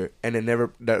earlier, and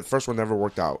that first one never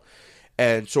worked out.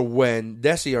 And so when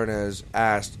Desi Arnaz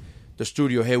asked the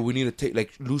studio, "Hey, we need to take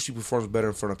like Lucy performs better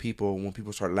in front of people. When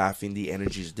people start laughing, the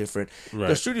energy is different." Right.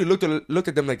 The studio looked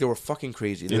at them like they were fucking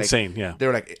crazy. They're insane. Like, they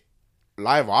were like,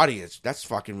 "Live audience? That's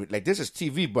fucking like this is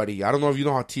TV, buddy. I don't know if you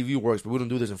know how TV works, but we don't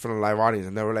do this in front of a live audience."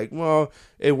 And they were like, "Well,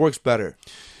 it works better."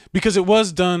 Because it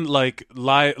was done like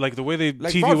live, like the way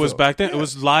TV vaudeville was back then. Yeah. It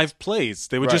was live plays.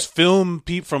 They would just film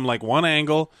from like one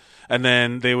angle, and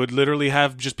then they would literally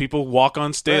have just people walk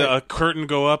on stage, a curtain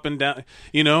go up and down,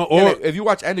 Or like, if you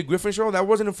watch Andy Griffin show, that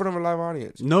wasn't in front of a live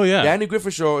audience. No, yeah. The Andy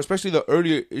Griffin show, especially the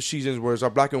earlier seasons where it's all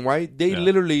black and white, they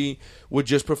literally would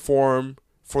just perform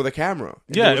for the camera.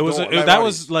 Yeah,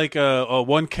 was like a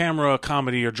one camera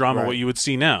comedy or drama, what you would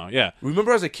see now. Yeah.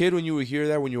 Remember as a kid when you would hear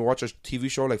that when you watch a TV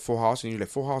show like Full House and you're like,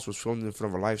 Full House was filmed in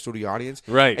front of a live studio audience?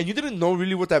 Right. And you didn't know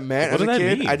really what that meant what as a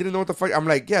kid. Mean? I didn't know what the fuck. I'm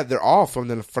like, yeah, they're all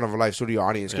filmed in front of a live studio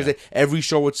audience because every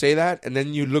show would say that, and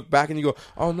then you look back and you go,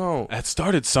 oh no. That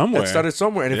started somewhere.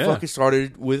 And it fucking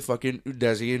started with fucking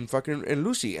Desi and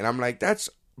Lucy. And I'm like, that's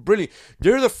brilliant.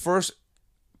 They're the first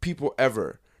people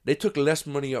ever. They took less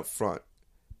money up front.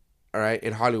 All right,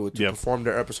 in Hollywood to perform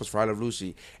their episodes for I Love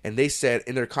Lucy, and they said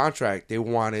in their contract they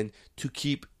wanted to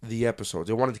keep the episodes.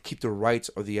 They wanted to keep the rights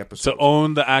of the episodes, to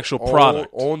own the actual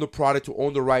product, own the product, to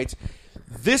own the rights.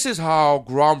 This is how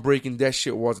groundbreaking that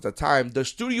shit was at the time. The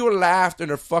studio laughed in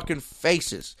their fucking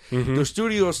faces. Mm-hmm. The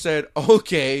studio said,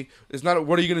 "Okay, it's not.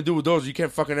 What are you gonna do with those? You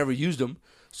can't fucking ever use them."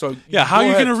 So how are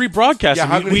you going to rebroadcast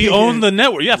them? We own the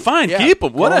network. Yeah, fine, keep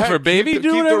them. Whatever, baby. Keep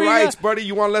the rights, buddy.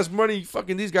 You want less money?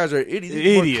 Fucking these guys are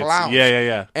idiots. Clowns.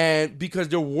 Yeah. And because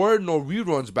there were no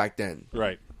reruns back then,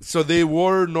 right? So they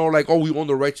were no like, oh, we own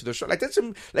the rights to the show. Like that's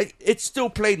like it's still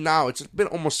played now. It's been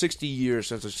almost 60 years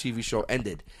since the TV show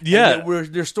ended. Yeah,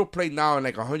 and they're still played now in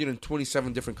like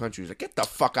 127 different countries. Like get the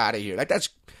fuck out of here. Like that's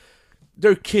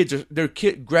their grandkids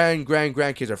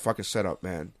are fucking set up,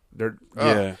 man.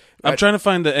 I'm trying to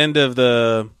find the end of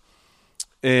the.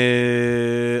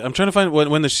 I'm trying to find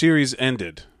when the series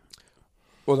ended.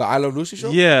 Well, the I Love Lucy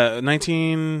show. Yeah,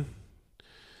 19.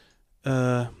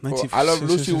 I Love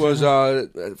Lucy was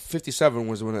 57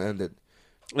 was when it ended.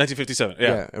 1957.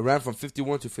 Yeah, it ran from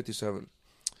 51 to 57.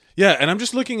 Yeah, and I'm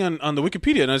just looking on the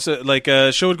Wikipedia, and it's like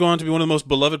show would go on to be one of the most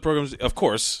beloved programs, of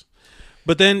course.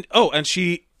 But then, and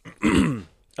she.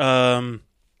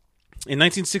 In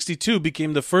 1962,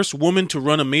 became the first woman to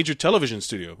run a major television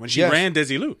studio when she ran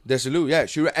Desilu. Desilu, yeah.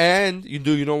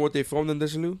 You know what they filmed in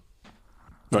Desilu?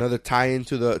 Another tie-in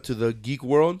to the geek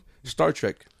world. Star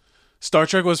Trek. Star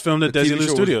Trek was filmed at Desilu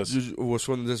Studios. Was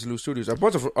filmed at Desilu Studios. A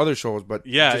bunch of other shows, but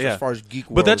as far as geek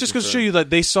world. But that just goes to show you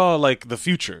that they saw like the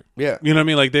future. Yeah, you know what I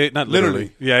mean? Like they not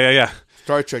literally. Yeah.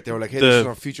 Star Trek, they were like, hey, this is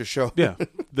our future show. Yeah,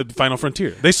 the Final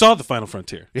Frontier. They saw the Final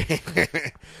Frontier.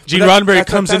 Gene Roddenberry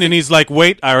comes in and he's like,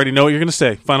 wait, I already know what you're going to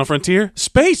say. Final Frontier?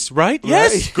 Space, right?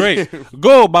 Yes, great.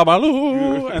 Go,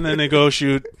 Babalu. And then they go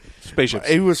shoot spaceships.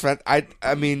 It was fun. I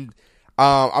mean,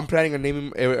 I'm planning on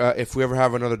naming, if we ever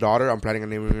have another daughter, I'm planning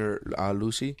on naming her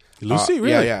Lucy. Lucy?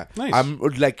 Really? Yeah. Nice. I'm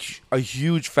like a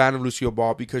huge fan of Lucille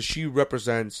Ball because she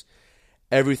represents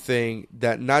everything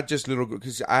that not just little,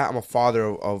 because I'm a father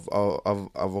of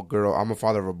a girl. I'm a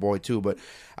father of a boy too. But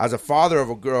as a father of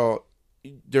a girl,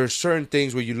 there's certain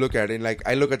things where you look at it, and like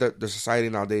I look at the society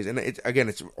nowadays, and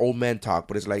it's old man talk,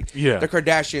 but it's like the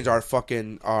Kardashians are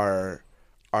fucking are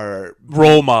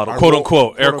role model, quote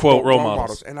unquote, air quote role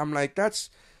models, and I'm like, that's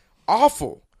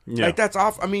awful. Yeah. Like that's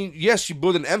awful. I mean, yes, she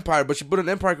built an empire, but she built an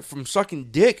empire from sucking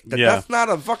dick. That's not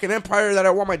a fucking empire that I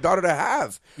want my daughter to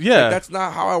have. Yeah, like, that's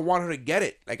not how I want her to get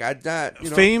it. Like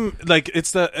fame, like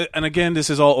it's and again, this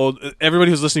is all old.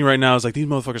 Everybody who's listening right now is like, these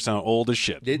motherfuckers sound old as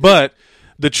shit. But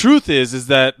the truth is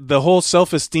that the whole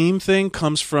self-esteem thing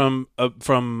comes from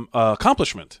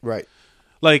accomplishment. Right.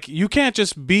 Like you can't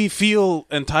just feel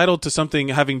entitled to something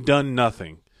having done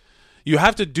nothing. You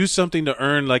have to do something to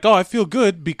earn, like, oh, I feel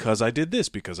good because I did this,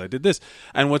 because I did this.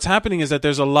 And what's happening is that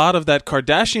there's a lot of that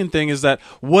Kardashian thing is that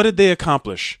what did they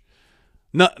accomplish?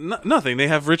 Nothing. They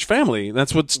have rich family.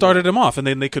 That's what started them off. And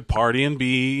then they could party and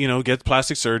be, get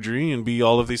plastic surgery and be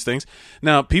all of these things.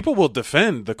 Now, people will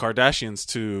defend the Kardashians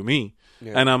to me.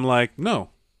 Yeah. And I'm like,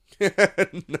 no.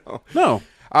 No. No.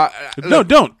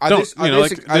 Don't.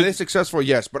 Are they successful?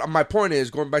 Yes. But my point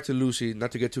is, going back to Lucy,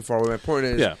 not to get too far away, my point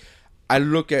is, I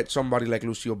look at somebody like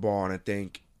Lucille Ball and I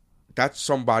think that's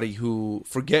somebody who,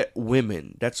 forget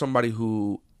women, that's somebody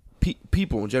who,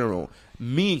 people in general,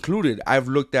 me included, I've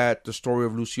looked at the story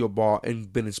of Lucille Ball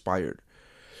and been inspired.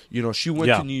 She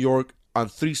went to New York on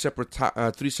three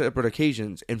separate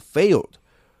occasions and failed.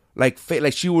 Like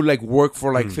she would work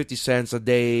for 50 cents a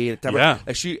day.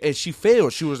 She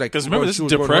failed. She was like, because remember this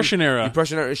is Depression era.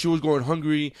 Depression era. And she was going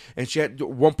hungry, and she at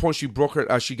one point she broke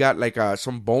her. She got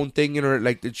some bone thing in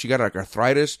her. She got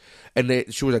arthritis, and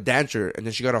she was a dancer, and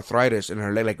then she got arthritis in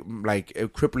her leg,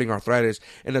 like crippling arthritis.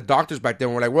 And the doctors back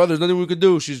then were like, well, there's nothing we could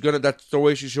do. That's the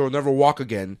way she'll never walk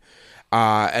again.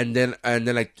 And then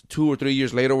like 2 or 3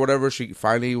 years later, whatever, she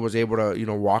finally was able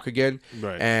to walk again.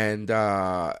 Right. And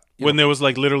when there was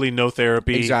literally no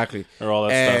therapy, exactly, or all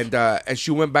that stuff. And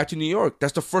she went back to New York.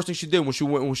 That's the first thing she did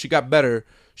when she got better.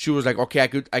 She was like, okay,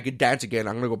 I could dance again.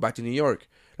 I'm gonna go back to New York.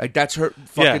 Like that's her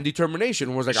fucking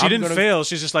determination. Was like she didn't fail.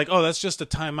 She's just like, oh, that's just a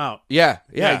timeout. Yeah,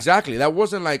 exactly. That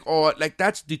wasn't like, oh, like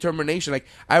that's determination. Like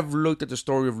I've looked at the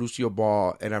story of Lucille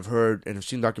Ball and I've heard and I've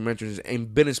seen documentaries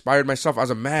and been inspired myself as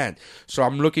a man. So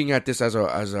I'm looking at this as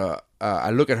I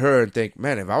look at her and think,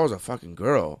 man, if I was a fucking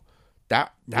girl,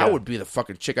 that would be the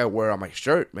fucking chick I wear on my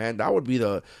shirt, man. That would be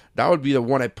the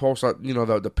one I post on,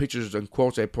 the pictures and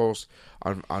quotes I post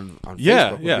on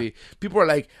Facebook. Yeah. People are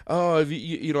like, oh, if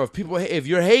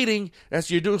you're hating,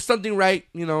 you're doing something right,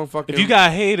 fucking. If you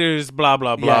got haters, blah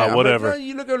blah blah, whatever. Like,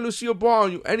 you look at Lucille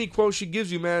Ball, any quote she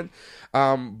gives you, man.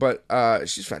 But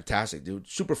she's fantastic, dude.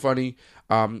 Super funny.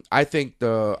 I think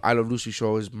the I Love Lucy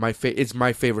show is it's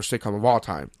my favorite sitcom of all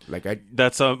time.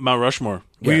 That's Mount Rushmore.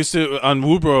 Yeah. We used to on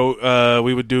Woobro,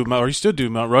 we would do, or you still do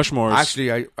Mount Rushmores.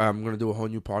 Actually, I'm gonna do a whole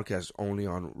new podcast only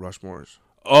on Rushmores.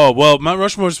 Oh well, Mount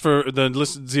Rushmore's for the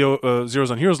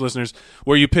Zeros on Heroes listeners,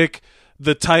 where you pick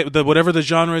the type, whatever the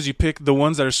genre is, you pick the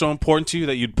ones that are so important to you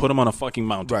that you'd put them on a fucking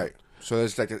mountain. Right. So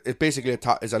it's it's basically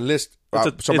it's a list. My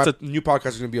new podcast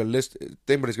is going to be a list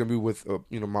thing, but it's going to be with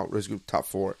Mount Rushmore top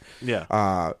 4.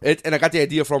 Yeah. And I got the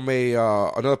idea from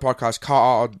another podcast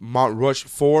called Mount Rush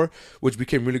 4, which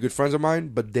became really good friends of mine.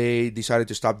 But they decided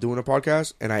to stop doing a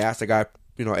podcast, and I asked the guy,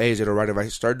 hey, is it alright if I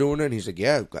start doing it? And he's like,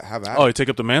 yeah, have at it. Oh, you take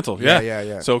up the mantle.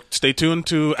 Yeah. So stay tuned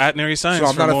to @Nary Science.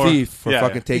 So I'm not a thief for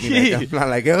fucking taking it. I'm not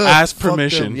like, ask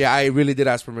permission. Them. Yeah, I really did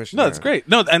ask permission. No, it's great.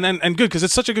 No, and good, because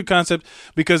it's such a good concept,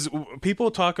 because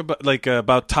people talk about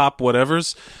about top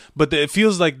whatevers, but it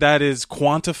feels like that is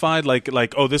quantified,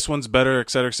 like oh, this one's better,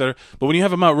 et cetera, et cetera. But when you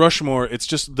have a Mount Rushmore, it's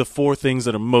just the 4 things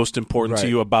that are most important to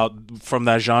you from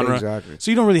that genre. Exactly.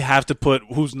 So you don't really have to put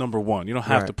who's number 1. You don't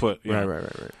have to put. Right.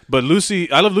 But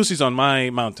I Love Lucy's on my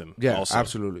mountain. Yeah, also.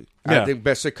 Absolutely. Yeah. I think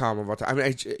best sitcom of all time. I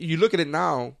mean, you look at it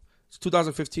now, it's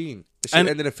 2015. The shit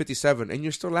ended at 57, and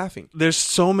you're still laughing. There's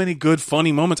so many good,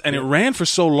 funny moments, and it ran for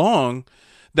so long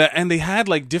and they had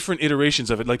different iterations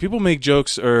of it. Like people make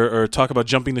jokes or talk about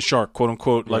jumping the shark, quote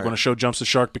unquote, like when a show jumps the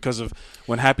shark because of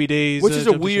when Happy Days, which is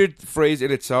a weird phrase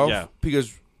in itself,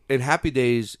 because in Happy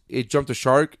Days, it jumped the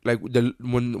shark. Like when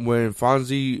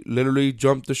Fonzie literally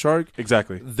jumped the shark.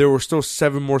 Exactly. There were still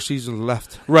 7 more seasons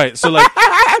left. Right. So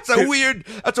that's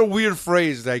a weird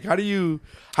phrase. Like how did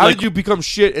you become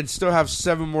shit and still have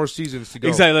 7 more seasons to go?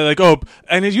 Exactly.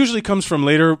 And it usually comes from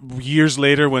years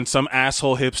later when some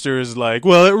asshole hipster is like,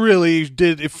 well,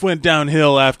 it went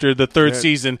downhill after the 3rd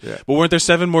season. Yeah. But weren't there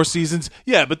 7 more seasons?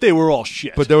 Yeah, but they were all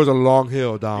shit. But there was a long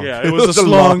hill down. Yeah, it was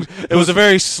it was a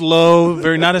very slow,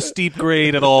 not a steep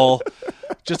grade at all.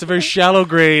 Just a very shallow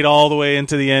grade all the way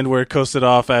into the end, where it coasted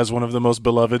off as one of the most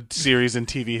beloved series in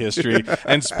TV history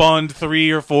and spawned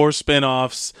 3 or 4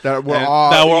 spin-offs that were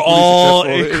all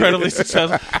incredibly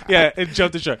successful. Yeah, it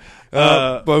jumped the shark.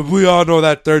 But we all know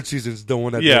that third season's the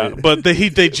one that did it. But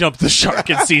they jumped the shark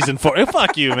in season 4.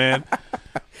 Fuck you, man.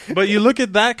 But you look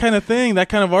at that kind of thing, that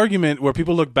kind of argument where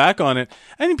people look back on it,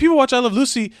 and people watch I Love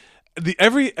Lucy.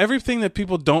 Everything that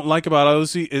people don't like about I Love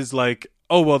Lucy is like,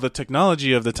 oh well, the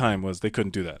technology of the time was they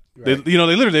couldn't do that. Right.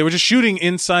 They were just shooting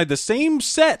inside the same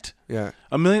set. Yeah,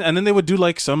 a million, and then they would do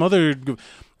like some other.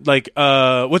 Like,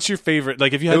 what's your favorite?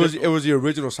 Like, if you had it was the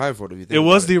original Seinfeld. If you think it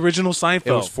was the original Seinfeld.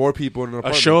 It was 4 people in an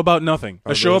apartment. A show about nothing.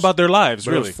 A show about their lives.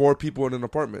 Really, it was 4 people in an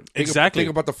apartment. Exactly. Think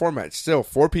about the format. Still,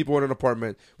 4 people in an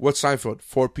apartment. What's Seinfeld?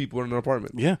 4 people in an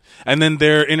apartment. Yeah, and then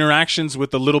their interactions with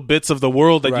the little bits of the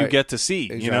world that you get to see.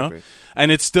 Exactly. You know,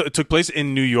 and it took place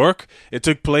in New York. It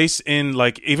took place in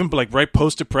even right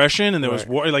post Depression, and there was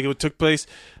war. Like it took place.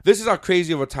 This is how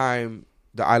crazy of a time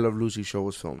the I Love Lucy show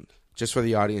was filmed. Just for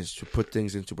the audience to put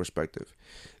things into perspective.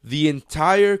 The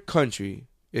entire country,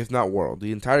 if not world,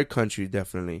 the entire country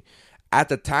definitely, at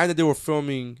the time that they were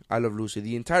filming I Love Lucy,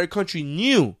 the entire country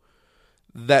knew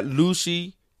that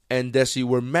Lucy and Desi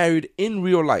were married in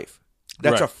real life.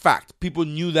 That's a fact. People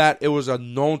knew that. It was a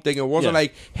known thing. It wasn't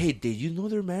like, hey, did you know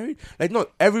they're married? Like, no,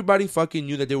 everybody fucking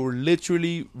knew that they were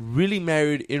literally really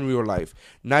married in real life,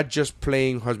 not just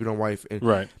playing husband and wife.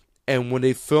 And when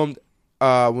they filmed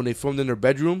in their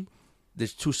bedroom,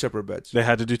 there's 2 separate beds. They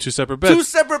had to do 2 separate beds. 2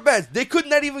 separate beds. They could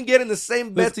not even get in the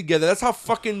same bed together. That's how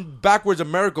fucking backwards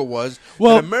America was.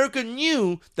 Well, and America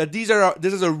knew that this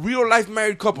is a real life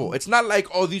married couple. It's not like,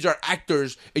 oh, these are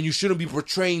actors and you shouldn't be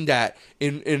portraying that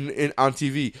in on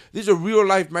TV. These are real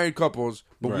life married couples,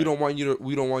 but we don't want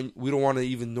to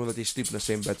even know that they sleep in the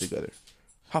same bed together.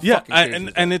 How fucking crazy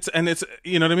is that? and it's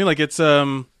you know what I mean? Like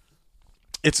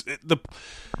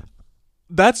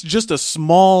that's just a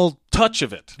small touch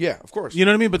of it. Yeah, of course. You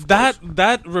know what I mean? But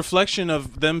that reflection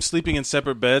of them sleeping in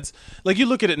separate beds, like you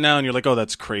look at it now and you're like, oh,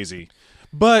 that's crazy.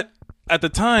 But at the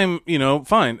time,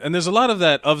 fine. And there's a lot of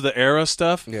that of the era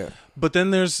stuff. Yeah. But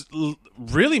then there's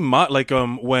really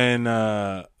when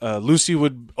Lucy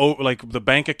would like the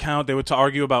bank account, they would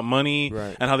argue about money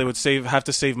and how they would have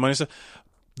to save money stuff.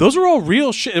 Those were all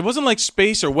real shit. It wasn't like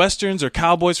space or westerns or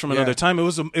cowboys from another time.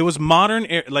 It was modern.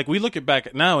 Like we look at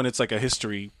back now and it's like a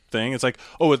history thing. It's like,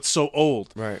 oh, it's so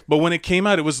old. Right. But when it came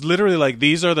out, it was literally like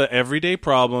these are the everyday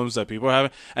problems that people are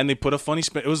having, and they put a funny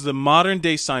spin. It was the modern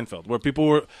day Seinfeld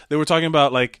where they were talking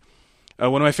about like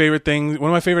one of my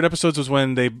favorite episodes was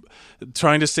when they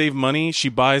trying to save money. She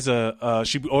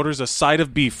she orders a side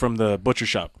of beef from the butcher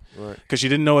shop because she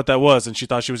didn't know what that was and she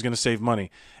thought she was going to save money.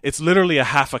 It's literally a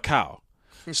half a cow.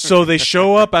 So they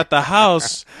show up at the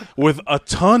house with a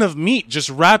ton of meat just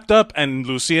wrapped up, and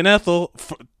Lucy and Ethel,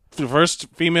 the first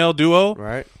female duo,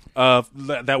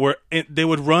 they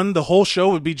would run the whole show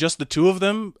would be just the 2 of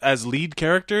them as lead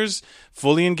characters,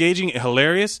 fully engaging,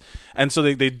 hilarious, and so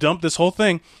they dump this whole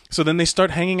thing. So then they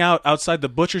start hanging out outside the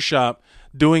butcher shop,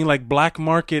 doing like black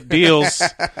market deals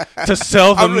to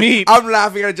sell the meat. I'm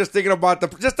laughing at just thinking about the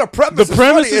premise. The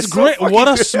premise is great. So what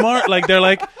a smart they're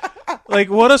like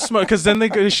what a smart, because then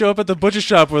they show up at the butcher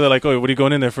shop where they're like, oh, what are you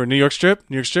going in there for? New York strip?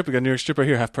 We got New York strip right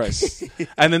here, half price.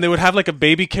 And then they would have like a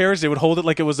baby carriage. They would hold it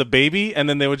like it was a baby, and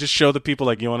then they would just show the people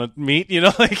like, you want to meet?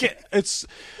 Like it's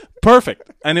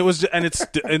perfect. And it was, and it's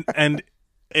and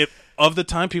it of the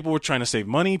time people were trying to save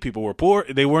money. People were poor.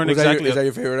 They weren't is exactly. Is that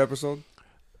your favorite episode?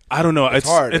 I don't know. It's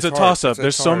hard. It's a toss up.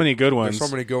 There's so many good ones. There's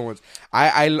so many good ones.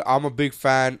 I'm a big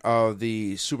fan of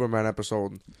the Superman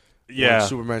episode. Yeah, when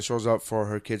Superman shows up for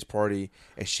her kid's party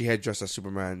and she had dressed as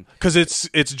Superman. Because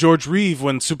it's George Reeve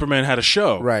when Superman had a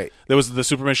show. Right. There was the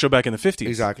Superman show back in the 50s.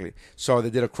 Exactly. So they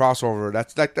did a crossover.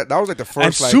 That was like the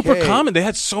first. And super common. They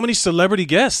had so many celebrity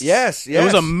guests. Yes. It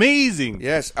was amazing.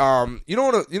 Yes. You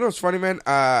know what's funny, man?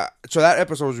 So that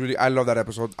episode was really. I love that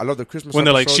episode. I love the Christmas. When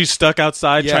episode. they're like, she's stuck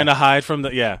outside trying to hide from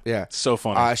the. Yeah. It's so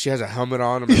funny. She has a helmet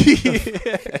on.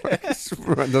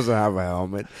 Superman doesn't have a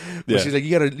helmet. But she's like,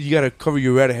 you gotta cover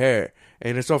your red hair.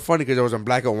 And it's so funny because it was in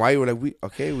black and white. We're like,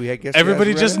 I guess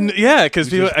everybody because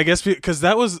because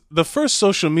that was the first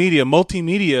social media,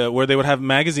 multimedia, where they would have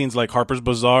magazines like Harper's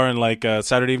Bazaar and like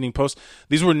Saturday Evening Post.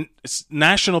 These were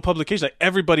national publications. Like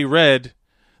everybody read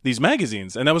these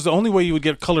magazines, and that was the only way you would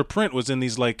get color print was in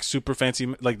these like super fancy,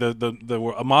 like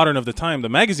the modern of the time. The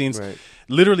magazines,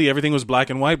 literally everything was black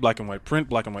and white print,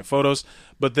 black and white photos.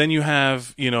 But then you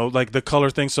have like the color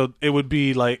thing, so it would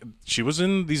be like she was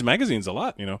in these magazines a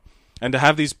lot, And to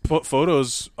have these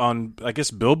photos on, I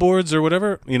guess, billboards or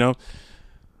whatever,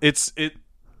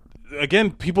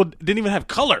 again, people didn't even have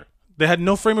color. They had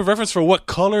no frame of reference for what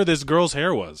color this girl's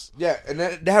hair was. Yeah, and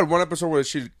then they had one episode where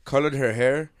she colored her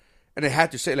hair, and they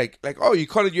had to say like, oh, you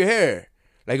colored your hair.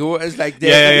 Like it was like, you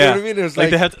know what I mean? It was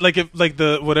like they had like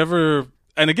the whatever,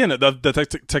 and again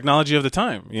the technology of the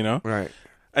time, you know, right.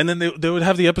 And then they would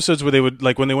have the episodes where they would,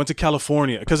 like, when they went to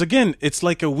California, because again, it's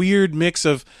like a weird mix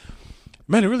of,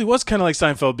 man, it really was kind of like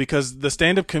Seinfeld, because the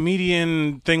stand-up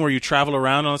comedian thing where you travel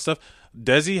around and all that stuff.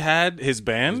 Desi had his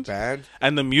band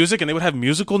and the music, and they would have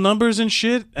musical numbers and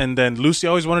shit. And then Lucy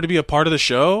always wanted to be a part of the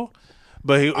show,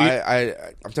 but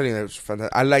I'm telling you, it was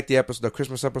fantastic. I like the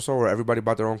Christmas episode where everybody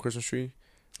bought their own Christmas tree,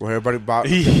 where everybody bought.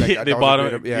 They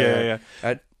bought them. Yeah.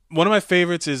 One of my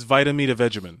favorites is Vitamita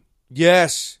Vegemin.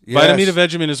 Yes. Vitamita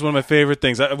Vegemin is one of my favorite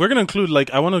things. We're gonna include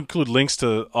I want to include links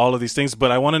to all of these things,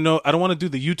 but I want to know. I don't want to do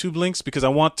the YouTube links because I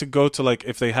want to go to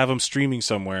if they have them streaming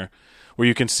somewhere where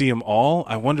you can see them all.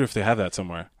 I wonder if they have that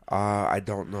somewhere. I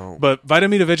don't know. But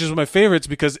Vitamita Vegemin is one of my favorites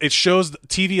because it shows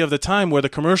TV of the time where the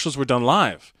commercials were done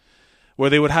live, where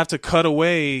they would have to cut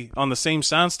away on the same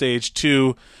soundstage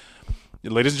to.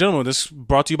 Ladies and gentlemen, this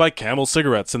brought to you by Camel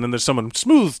cigarettes, and then there's someone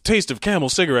smooth taste of Camel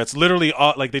cigarettes. Literally,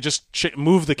 they just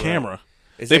move the camera.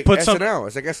 It's they like put SNL.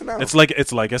 It's like SNL.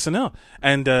 It's like SNL,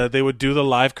 and they would do the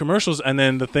live commercials. And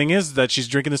then the thing is that she's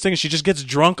drinking this thing, and she just gets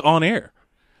drunk on air.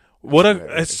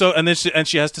 And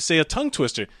she has to say a tongue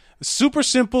twister. Super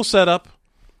simple setup,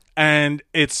 and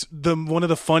it's one of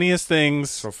the funniest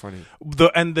things. So funny.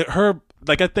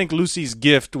 I think Lucy's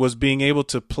gift was being able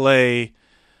to play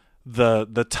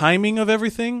the timing of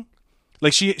everything.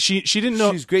 Like she didn't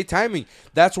know. She's great timing.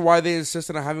 That's why they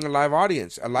insisted on having a live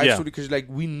audience, a live studio, because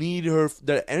we need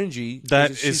the energy.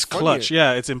 That is clutch. Funnier.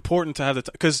 Yeah, it's important to have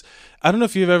because I don't know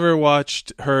if you've ever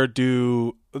watched her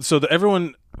do. So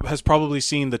everyone has probably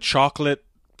seen the chocolate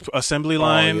assembly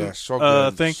line so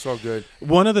good. Thing. So good.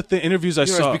 One of the interviews I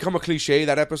saw. It's become a cliche,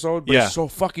 that episode, but it's so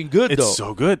fucking good, though. It's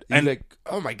so good. You're like,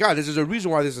 oh my God, this is a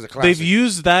reason why this is a classic. They've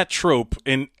used that trope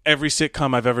in every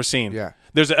sitcom I've ever seen. Yeah.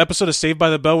 There's an episode of Saved by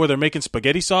the Bell where they're making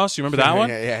spaghetti sauce. You remember that one?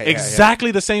 Yeah.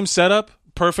 Exactly the same setup.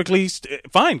 Perfectly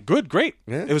fine. Good. Great.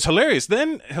 Yeah. It was hilarious.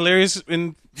 Then hilarious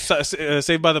in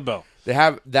Saved by the Bell. They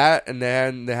have that, and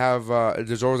then they have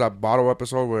there's always that bottle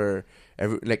episode where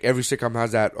every sitcom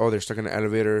has that. Oh, they're stuck in an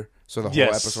elevator, so the whole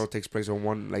episode takes place in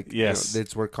one.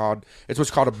 It's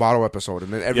what's called a bottle episode,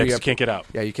 and then you can't get out.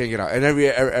 Yeah, you can't get out, and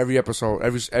every episode,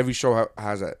 every show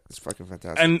has that. It's fucking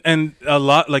fantastic. And a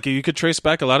lot you could trace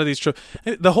back a lot of these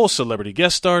the whole celebrity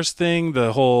guest stars thing,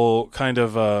 the whole kind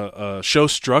of show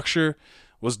structure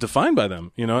was defined by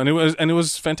them, and it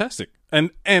was fantastic. And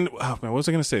what was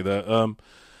I going to say?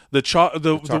 The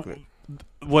chocolate.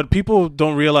 What people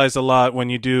don't realize a lot when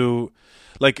you do,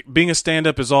 being a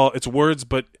stand-up is it's words,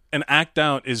 but an act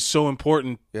out is so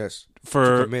important. Yes.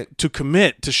 To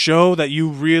commit, to show that you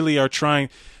really are trying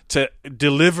to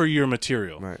deliver your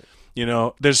material. Right.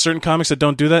 There's certain comics that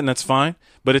don't do that, and that's fine,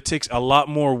 but it takes a lot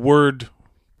more word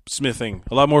smithing,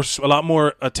 a lot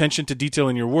more attention to detail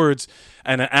in your words,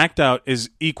 and an act out is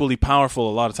equally powerful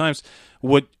a lot of times.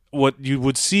 What you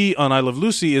would see on I Love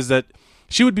Lucy is that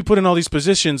she would be put in all these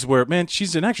positions where, man,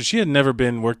 she's an actress. She had never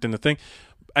been worked in the thing,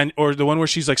 or the one where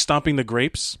she's stomping the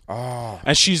grapes,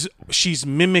 and she's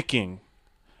mimicking,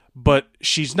 but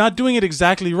she's not doing it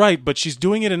exactly right. But she's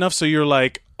doing it enough so you're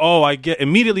like, oh, I get.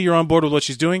 Immediately you're on board with what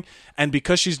she's doing, and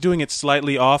because she's doing it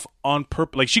slightly off on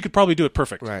purpose, she could probably do it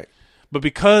perfect, right? But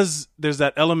because there's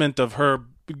that element of her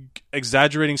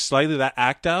exaggerating slightly, that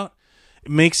act out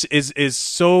is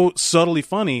so subtly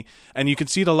funny, and you can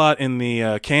see it a lot in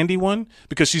the Candy one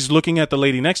because she's looking at the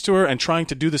lady next to her and trying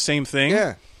to do the same thing.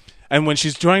 Yeah. And when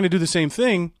she's trying to do the same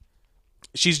thing,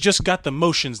 she's just got the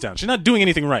motions down. She's not doing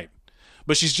anything right,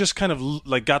 but she's just kind of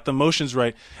got the motions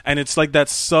right. And it's that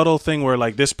subtle thing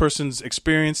where this person's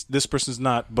experienced, this person's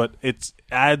not, but it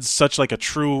adds such a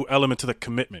true element to the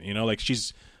commitment.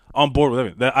 She's on board with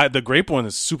everything. The grape one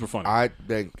is super funny.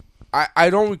 I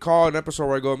don't recall an episode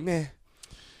where I go, meh.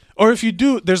 Or if you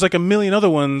do, there's a million other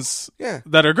ones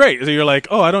that are great. So you're like,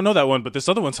 oh, I don't know that one, but this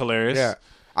other one's hilarious. Yeah.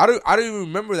 I don't even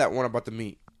remember that one about the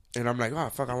meat. And I'm like, oh,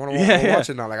 fuck, I want to watch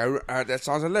it now. That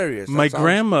sounds hilarious. My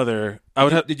grandmother,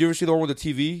 Did you ever see the one with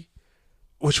the TV?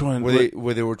 Which one?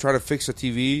 Where they were trying to fix a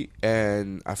TV,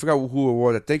 and I forgot who it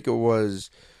was. I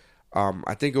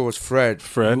think it was Fred.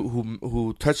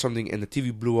 Who touched something, and the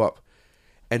TV blew up.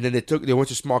 And then they went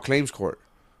to small claims court.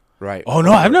 Right. Oh,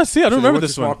 no, I've not seen it. I don't remember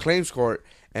this one. Small claims court,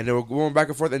 and they were going back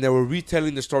and forth, and they were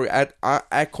retelling the story.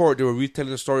 At court, they were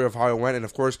retelling the story of how it went, and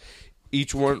of course,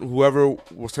 each one, whoever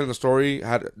was telling the story,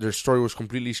 had their story was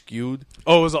completely skewed.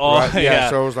 Oh, it was all Right? Yeah,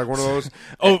 so it was like one of those.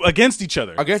 Against each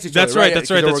other. Against each that's other. Right, that's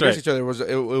right. That's right. Against each other. It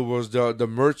was the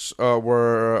Mercs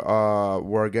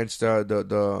were against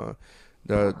the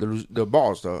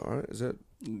Balls. Is it?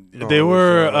 No, they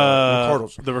were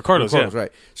Ricardos. The Ricardos, yeah.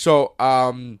 Right. So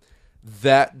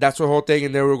that's the whole thing,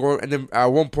 and they were going. And then at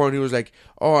one point he was like,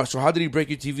 "Oh, so how did he break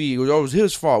your TV?" He goes, "Oh, it was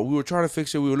his fault. We were trying to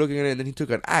fix it. We were looking at it, and then he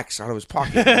took an axe out of his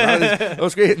pocket." That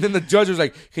was great. And then the judge was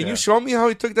like, "Can you show me how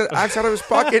he took that axe out of his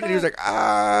pocket?" And he was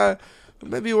like,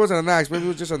 maybe it wasn't an axe. Maybe it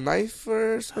was just a knife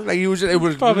or something. Like it was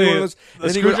probably one of those,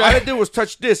 and he goes, all I did was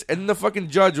touch this. And then the fucking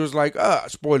judge was like,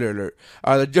 spoiler alert.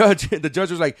 The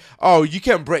judge was like, "Oh, you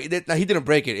can't break it." Now, he didn't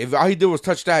break it. If all he did was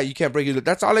touch that, you can't break it.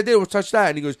 That's all I did was touch that.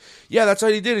 And he goes, "Yeah, that's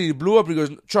all he did." And he blew up. And he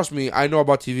goes, "Trust me, I know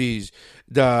about TVs."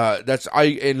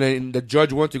 And then the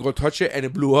judge went to go touch it, and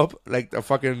it blew up like the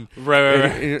fucking right.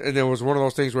 And it was one of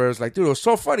those things where it was like, dude, it was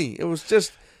so funny. It was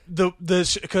just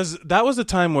because that was the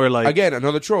time where, like, again,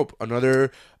 another trope,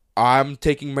 I'm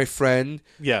taking my friend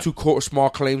to small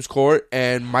claims court,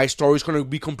 and my story's going to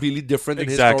be completely different than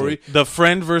his story. The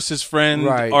friend versus friend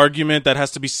argument that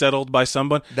has to be settled by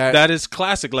someone. That is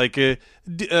classic. Like, I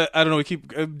don't know, we keep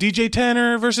DJ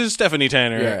Tanner versus Stephanie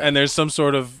Tanner, and there's some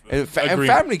sort of and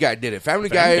Family Guy did it. Family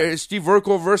Guy, Steve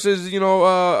Urkel versus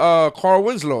Carl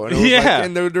Winslow. And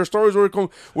and their stories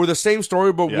were the same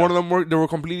story, but one of them were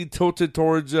completely tilted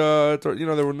towards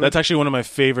That's actually one of my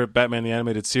favorite Batman the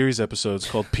Animated Series episodes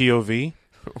called POV.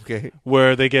 Okay.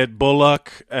 Where they get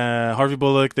Bullock, Harvey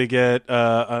Bullock, they get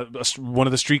one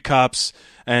of the street cops,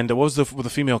 and what was the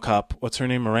female cop? What's her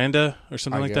name? Miranda or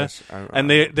something like that?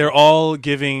 And they're all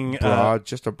giving but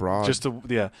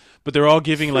they're all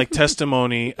giving like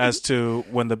testimony as to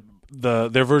when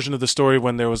their version of the story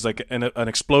when there was like an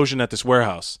explosion at this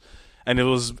warehouse. And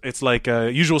it's like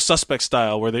a Usual Suspect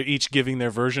style where they're each giving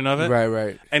their version of it.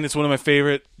 Right. And it's one of my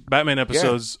favorite Batman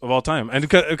episodes of all time. And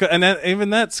even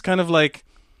that's kind of like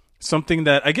something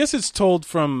that I guess it's told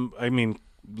from,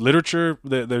 literature.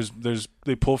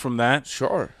 They pull from that.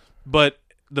 Sure. But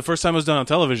the first time it was done on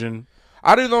television,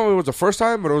 I didn't know it was the first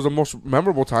time, but it was the most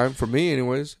memorable time for me,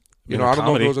 anyways. I don't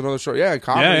know if it was another show. Yeah,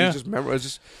 comedy. Yeah. It's just memorable.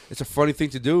 It's a funny thing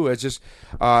to do. It's just,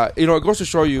 it goes to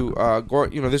show you.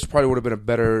 This probably would have been a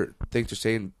better thing to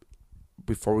say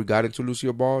before we got into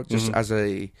Lucille Ball, just as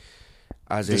a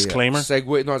disclaimer,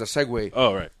 segue. No, as a segue.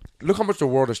 Oh, right. Look how much the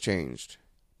world has changed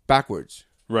backwards.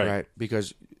 Right.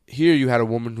 Because here you had a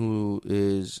woman who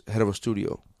is head of a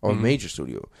studio or a major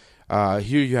studio.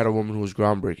 Here you had a woman who was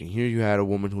groundbreaking. Here you had a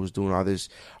woman who was doing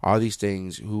all these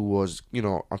things, who was,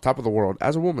 on top of the world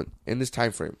as a woman in this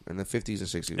time frame in the 50s and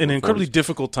 60s. An incredibly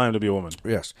difficult time to be a woman.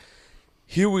 Yes.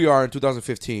 Here we are in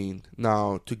 2015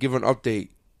 now to give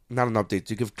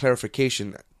to give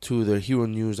clarification to the hero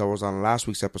news that was on last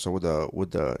week's episode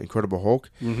with the Incredible Hulk.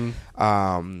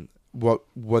 Mm-hmm. What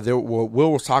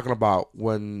Will was talking about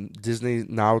when Disney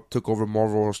now took over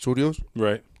Marvel Studios.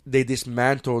 Right. They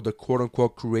dismantled the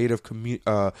quote-unquote creative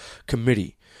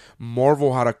committee.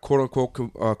 Marvel had a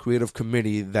quote-unquote creative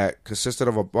committee that consisted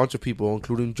of a bunch of people,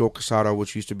 including Joe Quesada,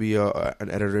 which used to be an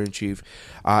editor-in-chief,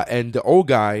 and the old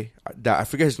guy, that I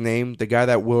forget his name, the guy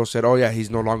that Will said, "Oh yeah, he's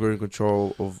no longer in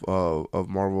control of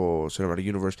Marvel Cinematic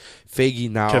Universe." Feige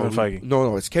now. Kevin Feige.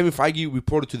 No, it's Kevin Feige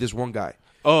reported to this one guy.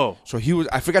 Oh, so he was.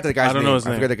 I forgot the guy's name. I don't know his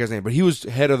name. I forgot the guy's name, but he was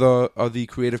head of the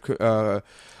creative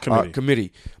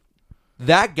committee.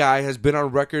 That guy has been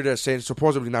on record as saying,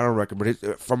 supposedly not on record,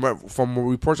 but from what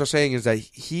reports are saying is that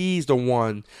he's the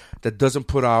one that doesn't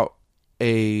put out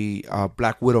a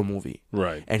Black Widow movie.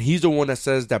 Right. And he's the one that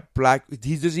says that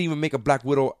he doesn't even make a Black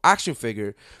Widow action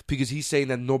figure because he's saying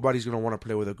that nobody's going to want to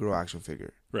play with a girl action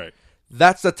figure. Right.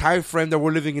 That's the time frame that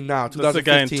we're living in now, 2015. That's the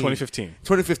guy in 2015.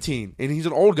 2015. And he's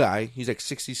an old guy. He's like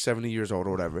 60, 70 years old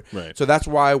or whatever. Right. So that's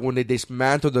why when they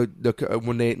dismantled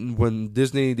when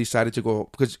Disney decided to go,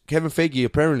 because Kevin Feige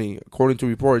apparently, according to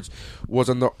reports, was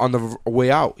on the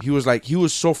way out. He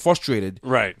was so frustrated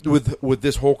with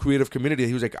this whole creative community.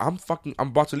 He was like, I'm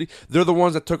about to leave. They're the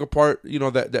ones that took apart,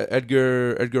 the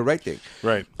Edgar Wright thing.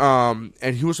 Right.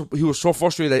 And he was so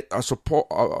frustrated that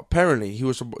apparently he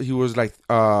was like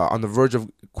on the verge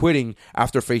of quitting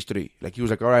after Phase 3. Like he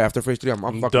was like, all right, after Phase 3, I'm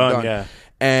fucking done. Yeah.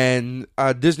 And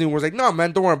Disney was like, no,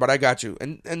 man, don't worry about it. I got you.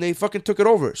 And they fucking took it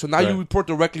over. So now you report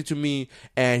directly to me.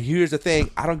 And here's the thing.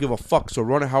 I don't give a fuck. So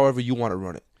run it however you want to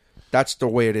run it. that's the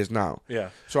way it is now. Yeah.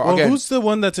 So well, again, who's the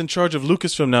one that's in charge of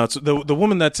Lucasfilm now? It's the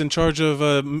woman that's in charge of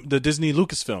the Disney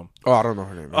Lucasfilm. oh, I don't know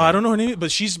her name. I don't know her name,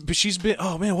 but she's been.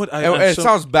 Oh man, what? It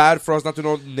sounds bad for us not to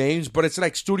know names, but it's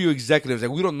like studio executives.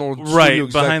 Like we don't know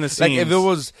right behind the scenes.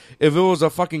 Like if it was a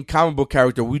fucking comic book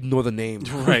character, we'd know the name.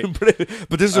 Right.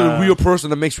 but this is a real person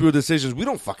that makes real decisions. We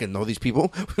don't fucking know these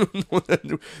people. we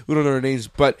don't know their names.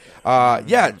 But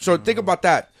yeah. So think about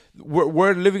that.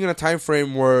 We're living in a time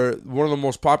frame where one of the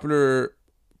most popular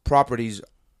properties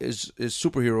is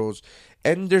superheroes,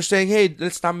 and they're saying, "Hey,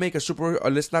 let's not make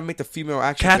the female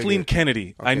action." Kathleen figure.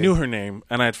 Kennedy. Okay. I knew her name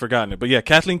and I had forgotten it, but yeah,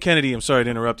 Kathleen Kennedy. I'm sorry to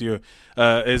interrupt you.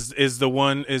 Is the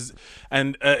one is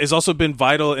also been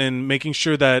vital in making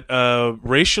sure that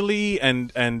racially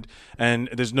and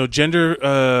there's no gender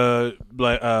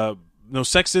no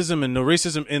sexism and no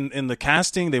racism in the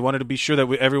casting. They wanted to be sure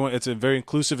that it's a very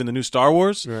inclusive in the new Star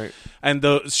Wars. Right. And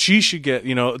she should get,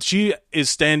 she is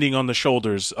standing on the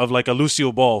shoulders of like a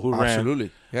Lucille Ball who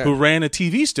ran a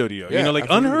TV studio. Yeah, absolutely.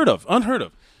 Unheard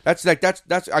of. That's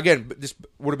again. This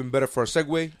would have been better for a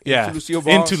segue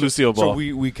into Lucille Ball. So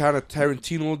we kind of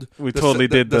Tarantino'd. We totally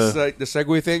did the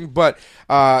segue thing, but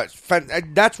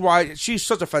that's why she's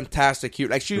such a fantastic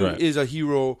hero. Like she is a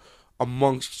hero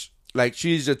amongst. Like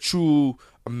she's a true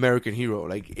American hero.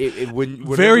 Like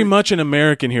very much an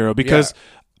American hero because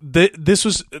this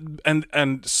was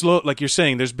and slow. Like you're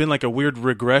saying, there's been like a weird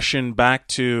regression back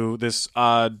to this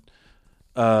odd,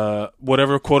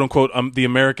 whatever quote unquote the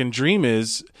American dream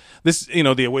is. This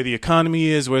the way the economy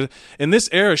is. Where in this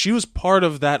era, she was part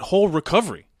of that whole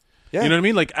recovery. Yeah. You know what I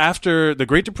mean? Like after the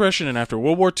Great Depression and after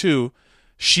World War II,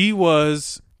 she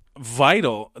was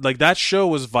vital. Like that show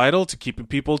was vital to keeping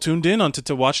people tuned in on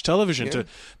to watch television,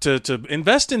 to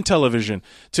invest in television,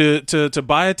 to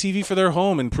buy a TV for their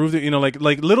home and prove that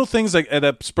like little things like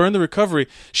that spurn the recovery.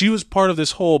 She was part of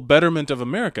this whole betterment of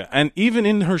America. And even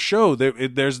in her show,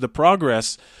 there's the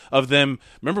progress of them.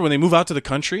 Remember when they move out to the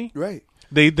country? Right.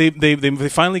 They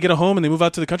finally get a home and they move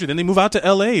out to the country. Then they move out to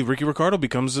L.A. Ricky Ricardo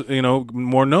becomes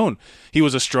more known. He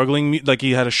was a struggling, like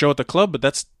he had a show at the club, but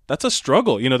that's a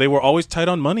struggle. They were always tight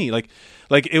on money. Like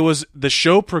it was the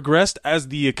show progressed as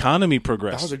the economy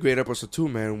progressed. That was a great episode too,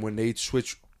 man. When they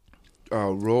switched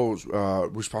roles,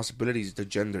 responsibilities, the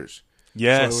genders.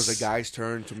 Yes. So it was a guy's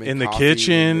turn to make in the coffee,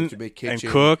 kitchen, and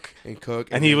cook.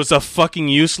 And he was a fucking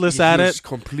useless at it.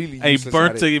 Completely and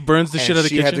useless he burns the shit out of the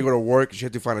kitchen. She had to go to work. She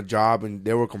had to find a job, and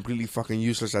they were completely fucking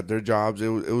useless at their jobs. It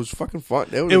was fucking fun.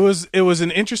 It was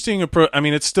an interesting approach. I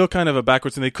mean, it's still kind of a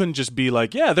backwards thing. They couldn't just be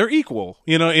like, yeah, they're equal.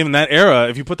 In that era,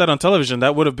 if you put that on television,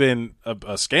 that would have been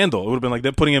a scandal. It would have been like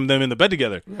them putting them in the bed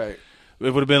together. Right.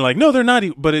 It would have been like, no, they're not.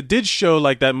 But it did show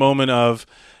like that moment of.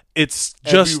 It's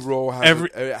just every role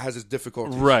has its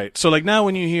difficulties. Right. So like now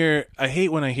when you hear, I hate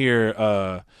when I hear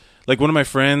like one of my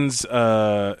friends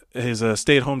is a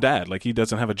stay-at-home dad. Like he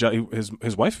doesn't have a job.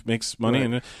 His wife makes money,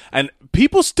 right. and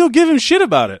people still give him shit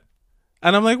about it.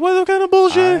 And I'm like, what kind of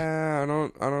bullshit? I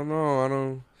don't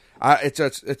know.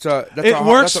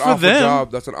 That's for them.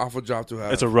 Job. That's an awful job to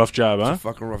have. It's a rough job, huh? It's a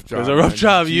fucking rough job. It's a rough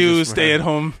job. You stay at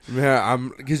home. Yeah,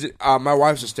 because my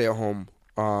wife's a stay-at-home.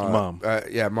 Mom.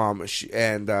 Mom.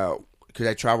 Because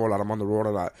I travel a lot, I'm on the road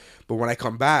a lot. But when I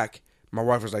come back, my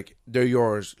wife was like, "They're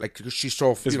yours." Like she's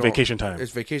so vacation time.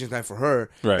 It's vacation time for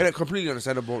her, right? And it's completely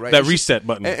understandable, right? That reset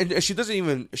button. And she doesn't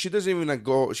even like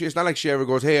go. It's not like she ever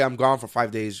goes, "Hey, I'm gone for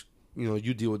 5 days.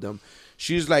 You deal with them."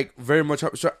 She's like very much.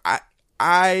 So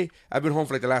I've been home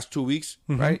for like the last 2 weeks,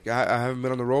 right? I haven't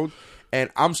been on the road,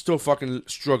 and I'm still fucking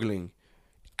struggling.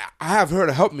 I have her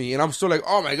to help me, and I'm still like,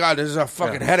 oh my god, this is a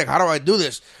fucking headache. How do I do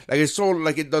this? Like it's so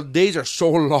the days are so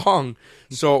long.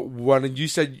 So when you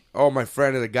said, oh, my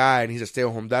friend is a guy and he's a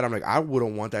stay-at-home dad, I'm like, I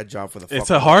wouldn't want that job for the. It's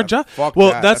a hard job.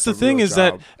 Well, that's the thing is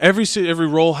job. that every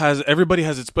role has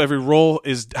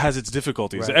its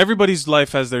difficulties. Right. Everybody's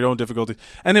life has their own difficulties,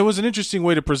 and it was an interesting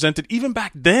way to present it even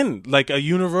back then, like a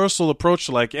universal approach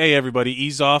to like, hey, everybody,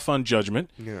 ease off on judgment.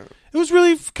 Yeah. It was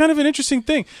really kind of an interesting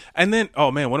thing. And then,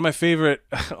 oh man, one of my favorite,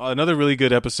 another really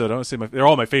good episode. I don't want to say they're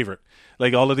all my favorite.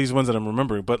 Like all of these ones that I'm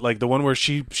remembering, but like the one where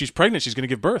she's pregnant, she's going to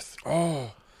give birth.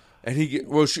 Oh, and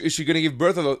is she going to give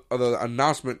birth or the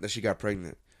announcement that she got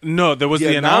pregnant? No, there was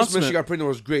the announcement she got pregnant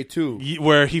was great too.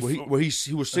 Where he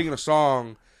was singing a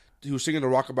song. He was singing the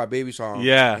Rockabye Baby song.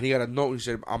 Yeah. And he got a note. He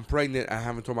said, I'm pregnant. I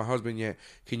haven't told my husband yet.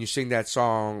 Can you sing that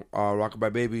song,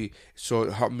 Rockabye Baby?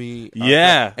 So help me.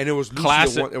 Yeah. And it was Lucy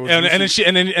classic.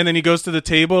 And then he goes to the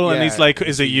table and he's like,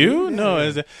 is it you? Yeah. No.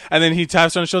 Is it? And then he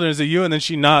taps her on the shoulder. Is it you? And then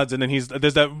she nods. And then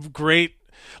there's that great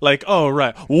Like, oh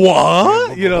right,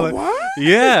 what? You know, like, What?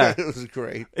 yeah, It was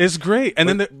great. it's great. And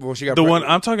then Well, she got the one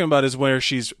pregnant. I'm talking about is where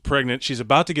she's pregnant. She's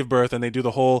about to give birth, and they do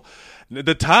the whole,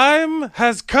 the time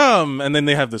has come, and then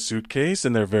they have the suitcase,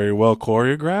 and they're very well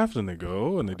choreographed, and they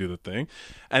go and they do the thing,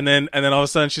 and then all of a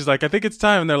sudden she's like, I think it's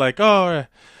time, and they're like, oh.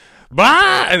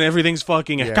 Bah! And everything's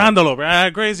fucking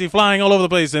escándalo, crazy, flying all over the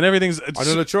place, and everything's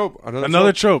Another trope.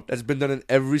 Another trope. that's been done in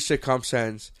every sitcom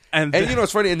since. And And you know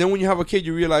it's funny. And then when you have a kid,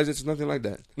 you realize it's nothing like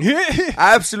that. yeah.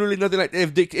 Absolutely nothing like.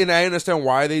 If they, and I understand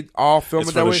why they all film It's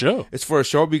it for that the way. show. It's for a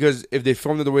show because if they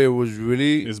filmed it the way it was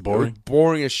really, It's boring. it was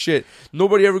boring as shit.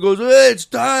 Nobody ever goes, hey, it's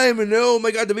time, and oh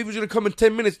my god, the baby's gonna come in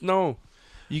 10 minutes. No,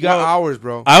 you got Well, hours,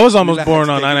 bro. I was almost Relax, born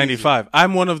on take it easy. I-95.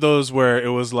 I'm one of those where it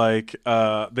was like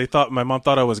my mom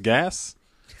thought I was gas.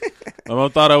 My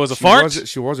mom thought I was a fart.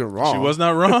 She wasn't wrong. She was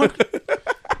not wrong.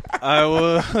 I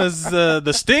was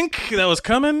the stink that was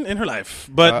coming in her life.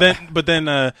 But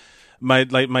then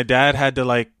my dad had to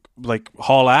like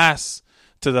haul ass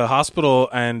to the hospital,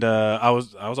 and I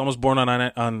was almost born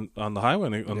on the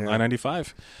highway on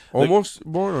I-95. almost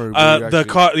born. Or were you The actually-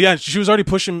 car, yeah, she was already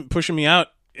pushing me out.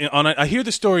 I hear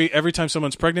the story every time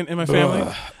someone's pregnant in my family.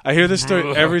 I hear this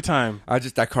story every time.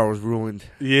 that car was ruined.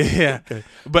 Yeah,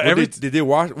 but Did they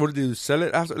wash? What did they sell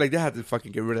it after? Like they had to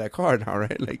fucking get rid of that car now,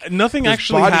 right? Like nothing there's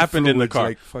actually body happened in the fluids, car.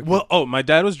 like, fucking- Well, my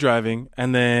dad was driving,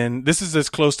 and then this is as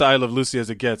close to I Love Lucy as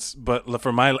it gets. But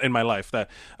in my life, that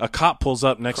a cop pulls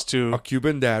up next to a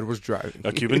Cuban dad was driving.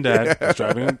 a Cuban dad was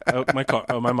driving my car,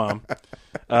 my mom,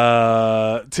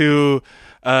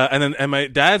 and my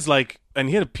dad's like, and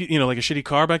he had like a shitty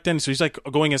car back then, so he's like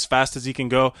going as fast as he can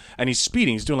go, and he's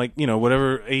speeding. He's doing like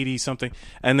whatever 80 something,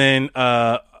 and then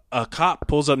a cop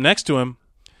pulls up next to him,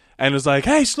 and was like,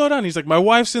 "Hey, slow down." He's like, "My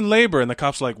wife's in labor," and the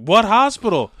cop's like, "What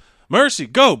hospital? Mercy,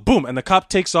 go!" Boom, and the cop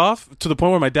takes off to the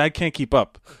point where my dad can't keep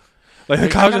up. Like the I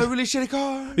cop got just, a really shitty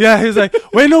car. yeah, he's like,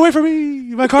 wait, no, wait for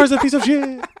me. My car's a piece of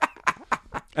shit.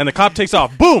 And the cop takes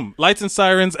off. Boom, lights and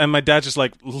sirens. And my dad's just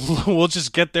like, we'll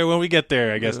just get there when we get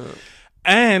there, I guess.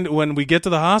 And when we get to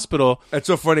the hospital, It's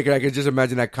so funny because I can just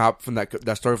imagine that cop from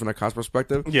that story from the cop's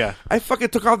perspective. yeah, I fucking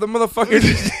took off the motherfucker.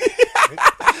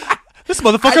 this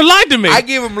motherfucker lied to me. I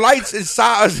gave him lights and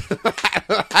sirens.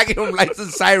 I gave him lights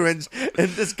and sirens, and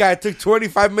this guy took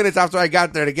 25 minutes after I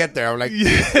got there to get there. I'm like,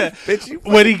 yeah. bitch, you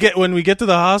When we get to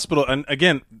the hospital, and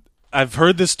again, I've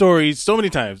heard this story so many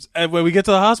times. And when we get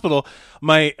to the hospital,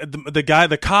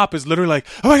 the cop is literally like,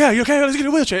 "Oh my god, you okay? Let's get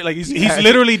a wheelchair." Like he's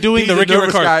literally doing the Ricky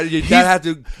nervous guy. Ricardo. Your dad had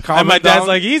to calm And my him down. dad's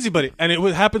like, "Easy, buddy." And it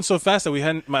happened so fast that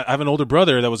I have an older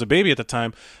brother that was a baby at the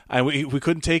time, and we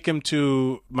couldn't take him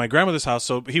to my grandmother's house,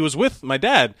 so he was with my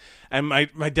dad. And my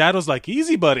dad was like,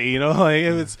 "Easy, buddy," like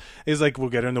it's like, "We'll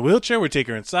get her in the wheelchair. We'll take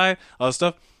her inside, all this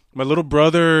stuff." My little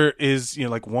brother is,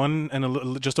 like 1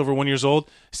 and just over 1 year old.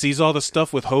 Sees all the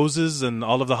stuff with hoses and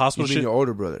all of the You hospital mean shit. your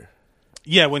older brother?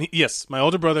 Yeah, yes, my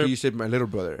older brother. You said my little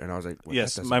brother, and I was like, what,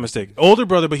 Yes, that's my mistake. Older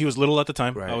brother, but he was little at the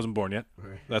time. Right. I wasn't born yet.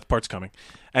 That part's coming.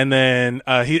 And then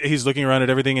he's looking around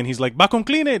at everything, and he's like, vacuum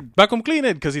clean it,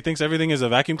 because he thinks everything is a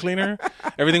vacuum cleaner.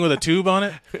 Everything with a tube on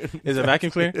it is a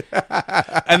vacuum cleaner.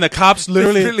 And the cops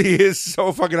literally... It really is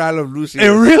so fucking I Love Lucy. It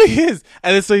really is.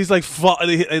 And then, so he's like,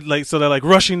 so they're like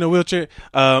rushing the wheelchair.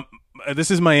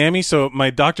 This is Miami, so my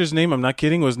doctor's name, I'm not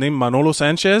kidding, was named Manolo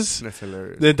Sanchez. That's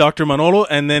hilarious. The Dr. Manolo,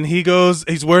 and then he goes,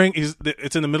 it's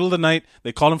in the middle of the night.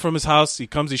 They call him from his house. He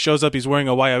shows up, he's wearing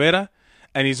a guayabera,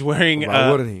 and he's wearing,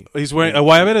 Why wouldn't he? He's wearing, a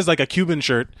guayabera is like a Cuban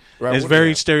shirt. Right, It's what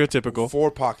very is that? stereotypical.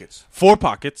 4 pockets. 4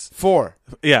 pockets. 4.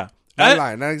 Yeah. Not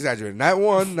lying, not exaggerating. Not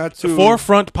 1, not 2. 4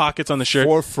 front pockets on the shirt.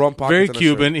 4 front pockets. Very on the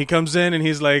Cuban. shirt. He comes in and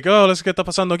he's like, "Oh, let's get the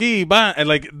pasando aquí," bah, and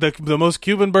like the most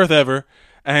Cuban birth ever.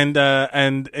 And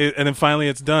then finally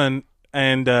it's done,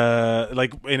 and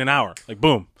like in an hour, like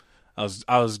boom, I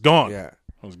was gone. Yeah.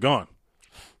 I was gone.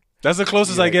 That's the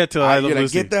closest I get to I Love you're like,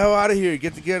 Lucy. get the hell out of here.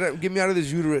 Get me out of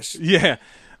this uterus. Yeah,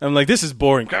 I'm like, this is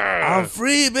boring. I'm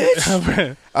free,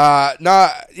 bitch.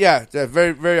 Yeah,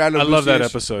 very, very. I love that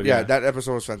episode, yeah. that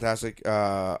episode was fantastic.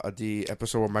 The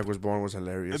episode where Mike was born was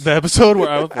hilarious. The episode where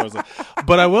I was born was like,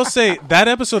 but I will say that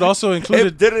episode also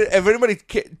included. If anybody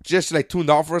just like tuned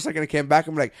off for a second and came back,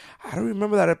 I'm like, I don't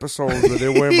remember that episode where they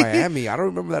were in Miami. I don't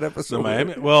remember that episode. The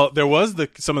Miami. Well, there was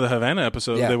some of the Havana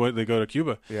episodes. Yeah. They go to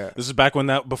Cuba. Yeah. This is back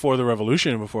before the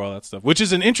revolution, before all that stuff, which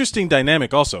is an interesting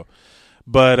dynamic also.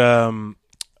 But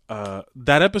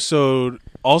that episode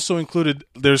also included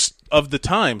of the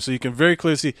time, so you can very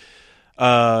clearly see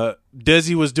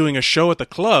Desi was doing a show at the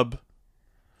club,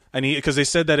 and because they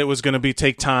said that it was going to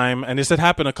take time, and this had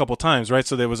happened a couple times, right?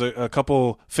 So there was a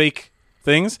couple fake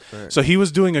things. Right. So he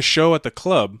was doing a show at the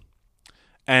club,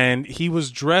 and he was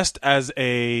dressed as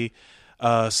a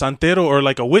santero or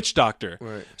like a witch doctor.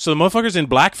 Right. So the motherfucker's in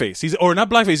blackface. He's not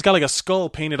blackface. He's got like a skull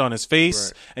painted on his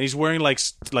face, and he's wearing like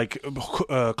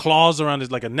claws around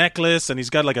his like a necklace, and he's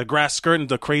got like a grass skirt and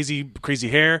the crazy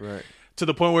hair. Right. To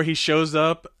the point where he shows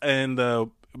up and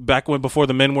back when before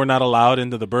the men were not allowed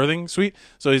into the birthing suite,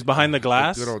 so he's behind the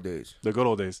glass. The good old days. The good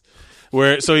old days.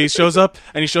 Where so he shows up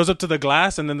to the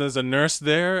glass, and then there's a nurse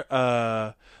there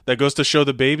that goes to show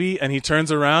the baby, and he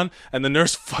turns around and the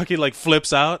nurse fucking like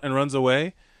flips out and runs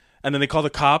away, and then they call the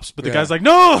cops, but the guy's like,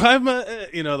 no, I'm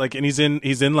like, and he's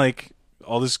in like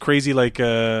all this crazy like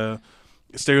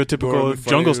stereotypical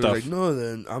jungle stuff. Like, no,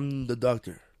 then I'm the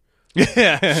doctor.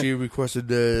 Yeah. She requested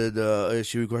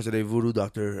she requested a voodoo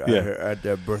doctor at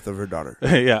the birth of her daughter.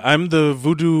 Yeah, I'm the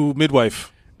voodoo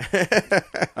midwife.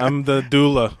 I'm the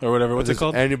doula or whatever. What's it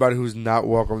called? Anybody who's not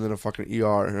welcome in the fucking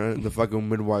ER, the fucking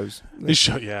midwives.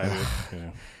 Yeah.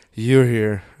 You're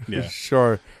here. Yeah.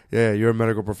 Sure. Yeah, you're a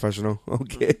medical professional.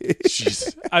 Okay.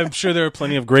 Jeez. I'm sure there are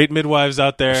plenty of great midwives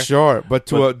out there. Sure, but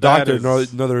to a doctor, no,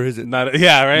 there isn't.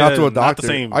 Right? Not to a doctor. Not the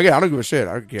same. I don't give a shit.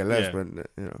 I don't care less, but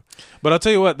you know. But I'll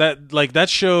tell you what, that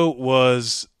show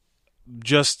was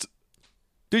just.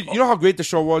 Dude, you know how great the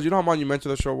show was? You know how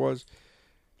monumental the show was?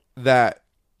 That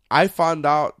I found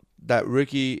out that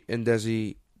Ricky and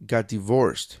Desi got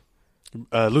divorced.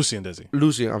 Lucy and Desi.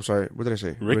 Lucy, I'm sorry. What did I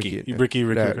say? Ricky.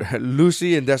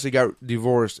 Lucy and Desi got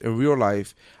divorced in real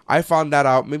life. I found that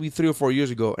out maybe 3 or 4 years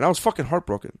ago, and I was fucking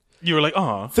heartbroken. You were like,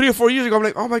 3 or 4 years ago, I'm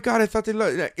like, oh my God, I thought they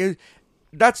loved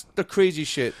that's the crazy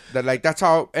shit. That like that's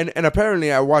how. And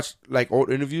apparently, I watched like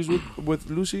old interviews with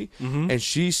Lucy, and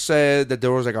she said that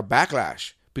there was like a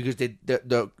backlash because you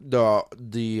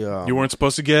weren't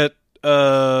supposed to get.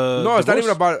 No, it's not even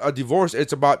about a divorce.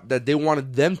 It's about that they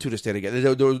wanted them to stay together.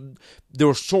 They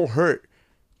were so hurt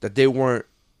that they were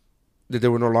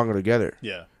no longer together.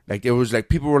 Yeah, like it was like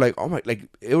people were like, oh my, like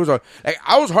it was I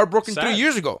was heartbroken. Sad. 3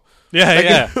 years ago.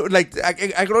 Yeah, like,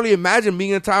 I could only imagine being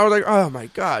in a time. I was like, oh my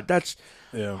God, that's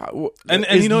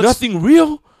and you know, nothing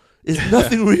real. Is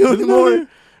nothing real anymore?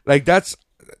 Like that's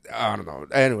I don't know.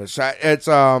 Anyways, it's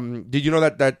Did you know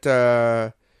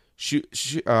that She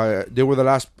they were the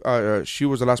last. She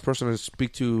was the last person to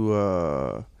speak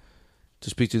to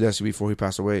Desi before he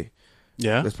passed away.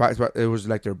 Yeah, it was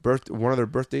like one of their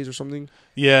birthdays or something.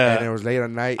 Yeah, and it was late at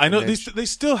night. I know they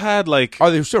still had like. Oh,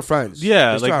 they were still friends.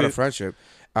 Yeah, they still had a friendship.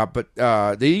 But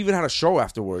they even had a show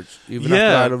afterwards. Even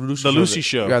after the Lucy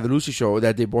show. Yeah, the Lucy show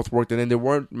that they both worked in, and they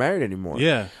weren't married anymore.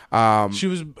 Yeah. She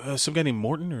was some guy named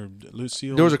Morton or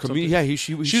Lucille. There was a comedian. Yeah,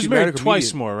 she was married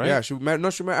twice more, right? Yeah, she married. No,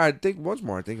 she married. I think once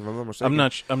more. I think if I'm not mistaken.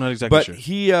 I'm not exactly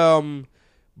sure.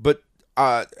 But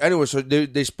anyway, so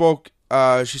they spoke.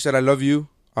 She said, "I love you."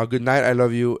 Good night, I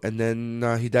love you, and then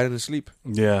he died in his sleep.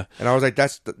 Yeah, and I was like,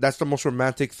 that's the most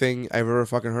romantic thing I've ever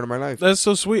fucking heard in my life. That's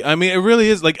so sweet. I mean, it really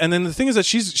is. Like, and then the thing is that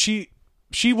she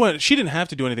didn't have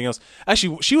to do anything else.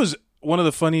 Actually, she was one of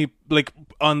the funny, like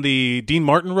on the Dean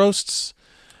Martin roasts.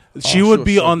 She would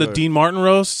be on the Dean Martin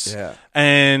roasts,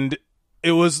 and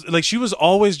it was like she was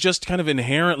always just kind of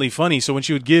inherently funny. So when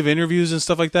she would give interviews and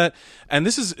stuff like that,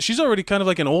 and she's already kind of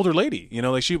like an older lady, you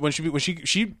know, like she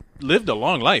lived a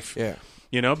long life,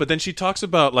 you know. But then she talks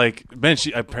about like, man,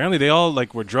 apparently they all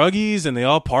like were druggies and they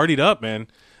all partied up, man.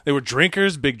 They were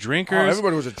drinkers, big drinkers. Oh,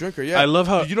 everybody was a drinker. Yeah, I love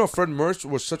how Fred Mertz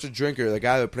was such a drinker. The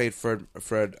guy that played Fred,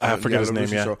 I forget his name.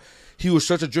 Yeah, he was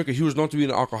such a drinker. He was known to be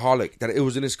an alcoholic. That it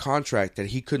was in his contract that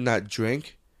he could not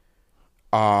drink.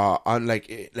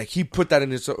 He put that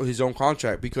in his own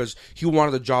contract because he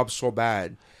wanted the job so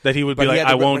bad that he would be like,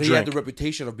 I won't drink. He had the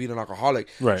reputation of being an alcoholic,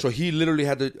 right? So he literally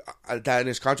had that in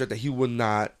his contract that he would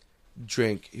not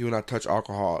drink. He would not touch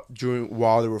alcohol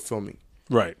while they were filming,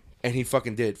 right? And he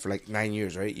fucking did for like 9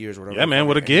 years, or 8 years, or whatever. Yeah, man,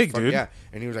 what a gig, dude. Yeah,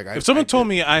 and he was like, if someone told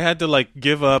me I had to like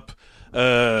give up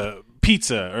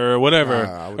pizza or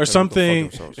whatever or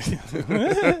something,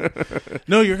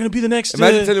 no, you're gonna be the next.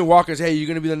 Imagine telling Walkers, "Hey, you're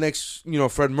gonna be the next,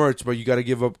 Fred Mertz, but you got to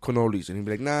give up cannolis," and he'd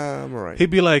be like, "Nah, I'm alright."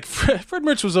 He'd be like, "Fred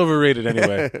Mertz was overrated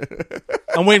anyway."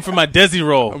 I'm waiting for my Desi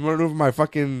roll. I'm waiting for my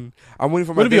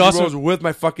Desi rolls with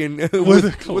my fucking with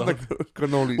the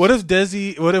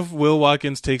cannolis. What if Will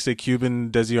Watkins takes a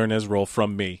Cuban Desi Arnaz roll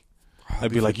from me?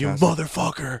 I'd be like, you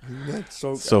motherfucker. That's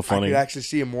so funny. I could actually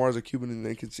see him more as a Cuban than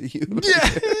they could see you.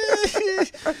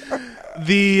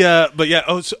 But yeah.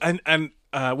 Oh, so, and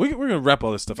we're gonna wrap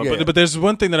all this stuff up. Yeah. But there's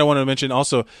one thing that I want to mention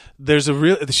also.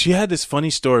 She had this funny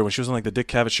story when she was on like the Dick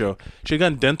Cavett show. She had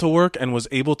gotten dental work and was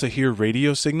able to hear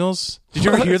radio signals. Did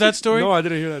you ever hear that story? No, I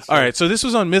didn't hear that story. All right, so this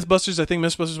was on Mythbusters. I think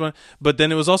Mythbusters one. But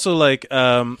then it was also like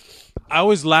I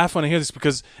always laugh when I hear this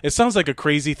because it sounds like a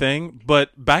crazy thing, but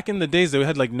back in the days they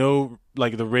had like no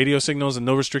like the radio signals and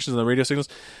no restrictions on the radio signals.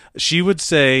 She would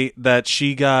say that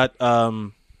she got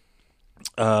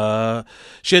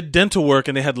she had dental work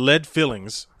and they had lead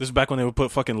fillings. This is back when they would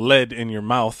put fucking lead in your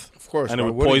mouth, Of course, and it why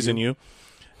would wouldn't poison you? you.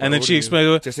 And then she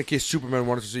explained, just in case Superman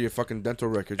wanted to see your fucking dental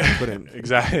records, you put in.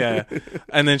 exactly, yeah.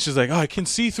 And then she's like, "Oh, I can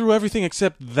see through everything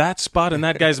except that spot in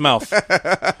that guy's mouth."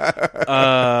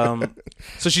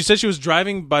 So she said she was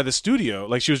driving by the studio,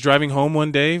 like she was driving home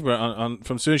one day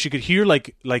from studio. She could hear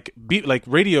like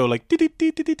radio, like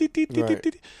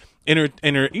Right.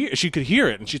 in her ear. She could hear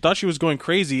it, and she thought she was going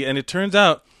crazy. And it turns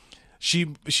out she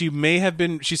may have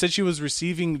been. She said she was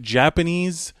receiving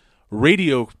Japanese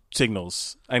radio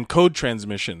signals and code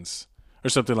transmissions or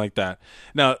something like that.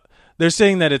 Now they're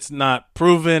saying that it's not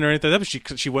proven or anything like that,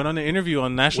 but she went on an interview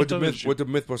on national television. What did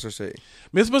Mythbusters say?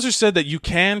 Mythbusters said that you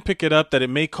can pick it up, that it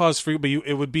may cause free, but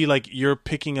it would be like you're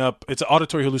picking up. It's an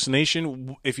auditory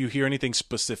hallucination if you hear anything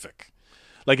specific.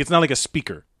 Like it's not like a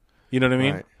speaker. You know what I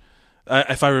mean? Right.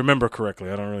 If I remember correctly,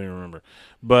 I don't really remember.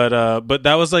 But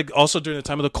that was like also during the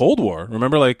time of the Cold War.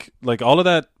 Remember, like all of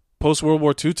that post World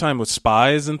War II time with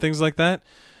spies and things like that.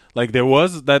 Like there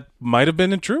was that might have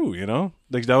been true. You know,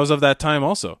 like that was of that time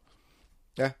also.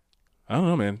 Yeah. I don't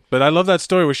know, man, but I love that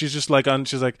story where she's just like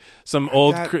she's like some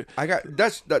old.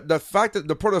 That's the fact that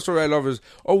the part of the story I love is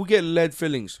we get lead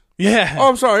fillings. Yeah. Oh,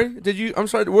 I'm sorry. I'm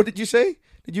sorry. What did you say?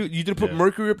 You didn't put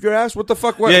mercury up your ass? What the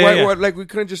fuck? Why? Yeah. Why like we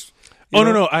couldn't just. No.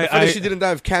 The fact that she didn't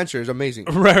die of cancer is amazing.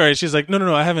 Right. She's like,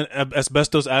 no. I have an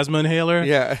asbestos asthma inhaler.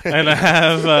 Yeah. And I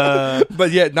have.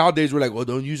 But yeah, nowadays we're like, well,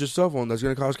 don't use your cell phone. That's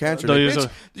gonna cause cancer. Don't Like, use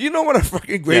bitch, you know what our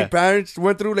fucking great parents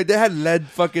went through? Like they had lead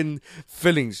fucking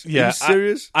fillings. Yeah. Are you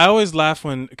serious? I always laugh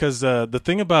because the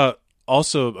thing about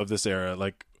also of this era,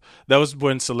 like that was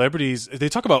when celebrities they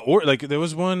talk about like there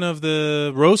was one of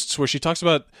the roasts where she talks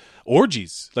about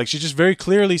orgies. Like she just very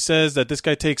clearly says that this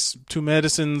guy takes 2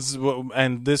 medicines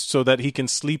and this so that he can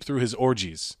sleep through his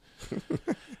orgies.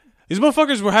 These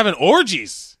motherfuckers were having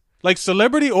orgies, like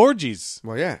celebrity orgies.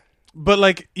 Well, yeah. But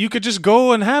like you could just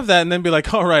go and have that and then be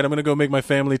like, all right, I'm gonna go make my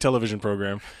family television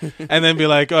program, and then be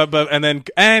like,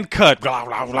 and cut, blah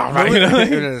blah blah, blah, you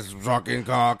know? Fucking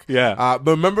cock. Yeah.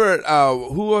 But remember,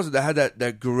 who was it that had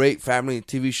that great family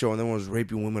TV show and then was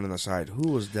raping women on the side?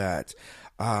 Who was that?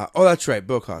 That's right,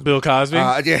 Bill Cosby. Bill Cosby.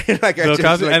 Yeah, like Bill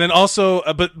Cosby, and then also,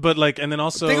 and then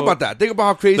also, think about that. Think about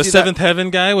how crazy the Seventh Heaven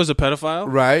guy was a pedophile.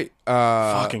 Right.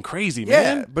 Fucking crazy,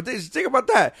 yeah, man. but think about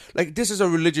that. Like, this is a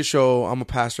religious show. I'm a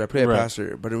pastor. I play a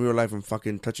pastor, but in real life, I'm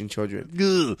fucking touching children.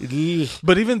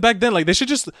 But even back then, like they should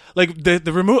just like the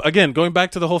remove again. Going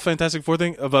back to the whole Fantastic Four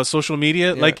thing about social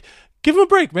media, like give them a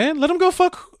break, man. Let them go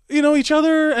fuck each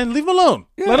other and leave them alone.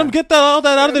 Yeah. Let them get all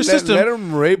that out of their system. Let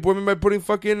them rape women by putting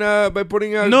fucking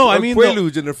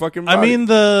Quaaludes in their fucking body. I mean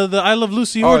the I Love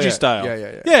Lucy orgy style.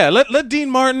 Yeah. Let Dean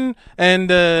Martin and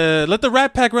let the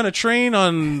Rat Pack run a train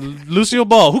on Lucille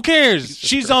Ball. Who cares?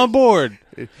 She's on board.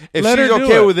 If Let she's her do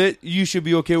okay it. with it, you should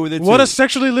be okay with it What too. a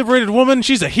sexually liberated woman.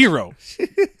 She's a hero.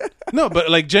 No, but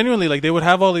like genuinely, like they would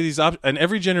have all of these and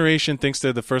every generation thinks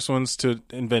they're the first ones to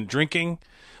invent drinking.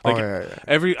 Like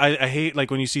I hate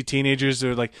like when you see teenagers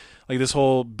they're like this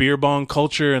whole beer bong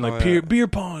culture and like beer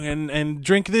pong and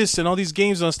drink this and all these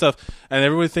games and stuff, and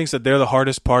everybody thinks that they're the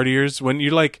hardest partiers when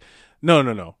you're like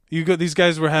no. These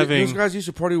guys were having those guys used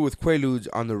to party with Quaaludes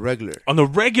on the regular. on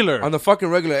the fucking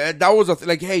regular. That was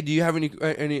like, hey, do you have any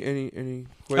Quaaludes?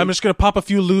 I'm just gonna pop a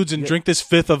few ludes and drink this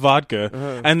fifth of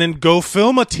vodka and then go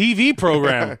film a TV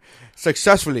program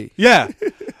successfully. Yeah,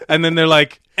 and then they're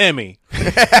like Emmy.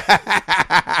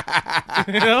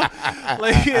 You know,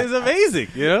 like it's amazing.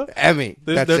 You know, Emmy.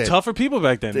 They're tougher people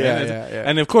back then. Man. Yeah.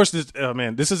 And of course,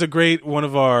 this is a great one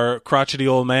of our crotchety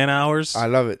old man hours. I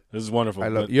love it. This is wonderful. I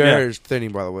love it. Your hair is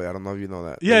thinning, by the way. I don't know if you know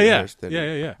that. Yeah.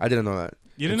 Yeah. I didn't know that.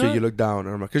 You didn't until know you look down,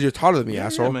 and I'm like, because you're taller than me,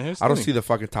 asshole. my hair's I don't thinning. see the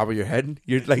fucking top of your head.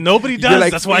 You're like Nobody does. you're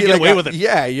like- That's why I you're get like away with it.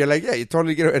 Yeah, you're like, yeah, you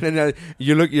totally get it. And then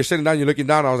you're sitting down, you're looking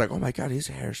down. I was like, oh my god, his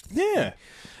hair's thin. Yeah,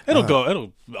 it'll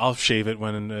go. I'll shave it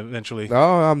when eventually. Oh,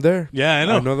 I'm there. Yeah, I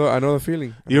know. I know the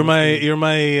feeling. You're my.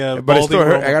 But it's still balding hurt.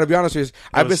 robot. I gotta be honest with you.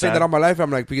 I've been was saying sad. that all my life.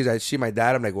 I'm like, because I see my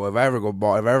dad. I'm like, well, if I ever go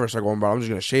bald, if I ever start going bald, I'm just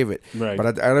gonna shave it. Right. But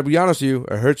I gotta be honest with you.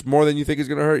 It hurts more than you think it's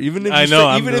gonna hurt. Even if I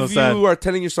know, even I'm if so sad. you are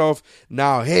telling yourself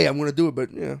now, hey, I'm gonna do it.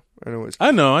 But yeah, anyways.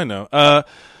 I know.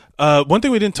 One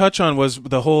thing we didn't touch on was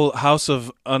the whole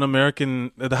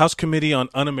the House Committee on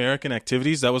Un-American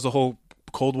Activities. That was the whole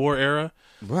Cold War era.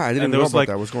 Wow, I didn't And know there was, about like,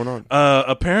 that. What's going on?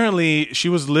 Apparently, she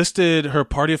was listed, her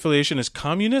party affiliation as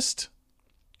communist.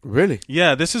 Really?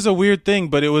 Yeah, this is a weird thing,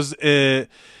 but it was because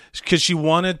she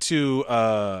wanted to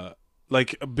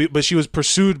but she was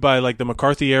pursued by like the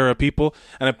McCarthy era people,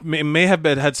 and it may have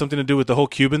had something to do with the whole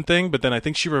Cuban thing. But then I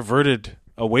think she reverted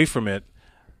away from it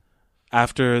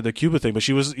after the Cuba thing. But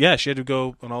she had to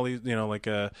go on all these,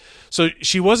 so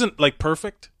she wasn't like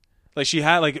perfect. Like she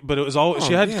had but it was all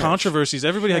she had controversies.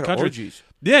 Everybody had controversies.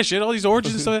 Yeah, she had all these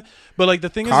orgies and stuff. But like the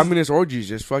thing is, communist orgies,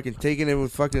 just fucking taking it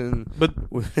with fucking. But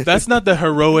that's not the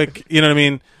heroic, you know what I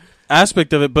mean,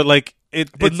 aspect of it. But like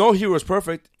but no hero is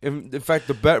perfect. In fact,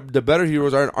 the better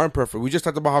heroes aren't perfect. We just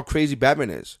talked about how crazy Batman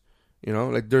is. You know,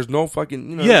 like there's no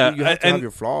fucking, you have to have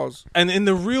your flaws. And in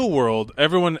the real world,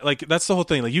 everyone, like, that's the whole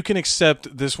thing. Like, you can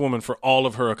accept this woman for all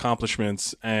of her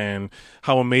accomplishments and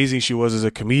how amazing she was as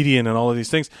a comedian and all of these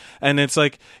things. And it's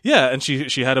like, yeah, and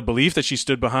she had a belief that she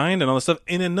stood behind and all this stuff.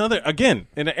 In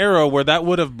an era where that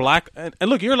would have and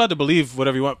look, you're allowed to believe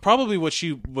whatever you want. Probably what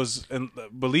she was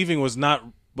believing was not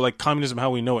like communism how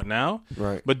we know it now,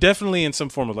 right? But definitely in some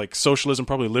form of like socialism,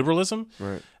 probably liberalism,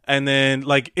 right? And then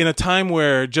like in a time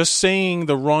where just saying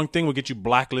the wrong thing would get you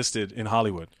blacklisted in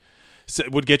Hollywood,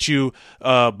 would get you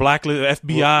blacklisted,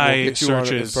 FBI we'll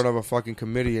searches in front of a fucking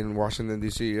committee in Washington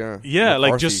D.C. Yeah,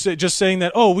 like just saying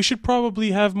that. Oh, we should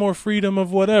probably have more freedom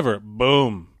of whatever.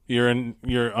 Boom, you're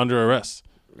under arrest.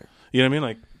 Yeah. You know what I mean?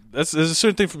 Like there's a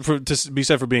certain thing to be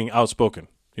said for being outspoken.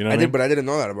 You know what I mean? But I didn't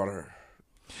know that about her.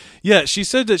 Yeah, she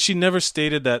said that she never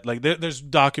stated that. Like, there's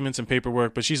documents and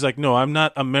paperwork, but she's like, no, I'm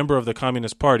not a member of the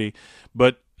Communist Party.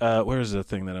 But where is the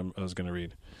thing that I was going to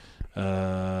read?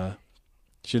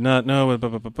 She did not know,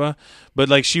 but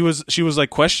like she was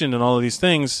like questioned and all of these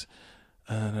things.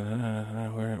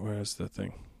 Where is the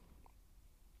thing?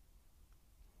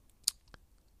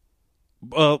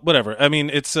 Well, whatever. I mean,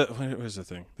 it's where's the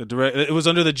thing? It was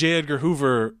under the J. Edgar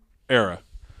Hoover era.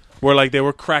 Where like they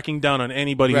were cracking down on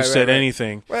anybody who said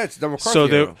anything. Well, it's the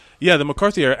McCarthy era. The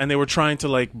McCarthy era, and they were trying to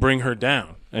like bring her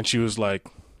down, and she was like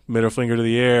middle finger to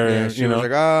the air. Yeah, she was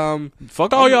like,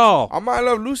 fuck all y'all. I might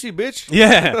love Lucy, bitch.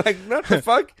 Yeah, like what the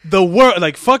fuck. The world,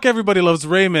 like fuck everybody loves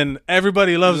Raymond.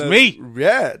 Everybody loves me.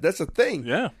 Yeah, that's a thing.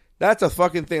 Yeah, that's a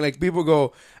fucking thing. Like people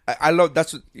go, I love.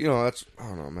 That's that's. I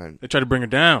don't know, man. They try to bring her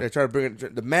down. They try to bring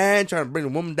the man trying to bring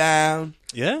the woman down.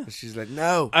 Yeah, and she's like,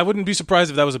 no. I wouldn't be surprised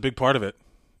if that was a big part of it.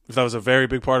 If that was a very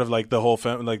big part of like the whole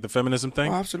the feminism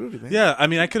thing. Oh, absolutely, man. Yeah, I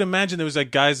mean, I could imagine there was like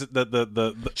guys that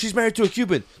the she's married to a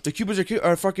Cuban. The Cubans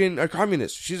are fucking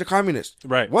communists. She's a communist.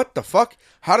 Right. What the fuck?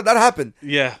 How did that happen?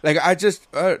 Yeah. Like I just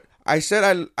I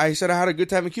said I had a good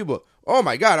time in Cuba. Oh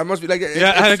my god, I must be like I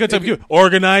had a good time in Cuba.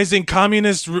 Organizing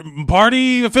communist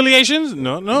party affiliations?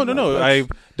 No. I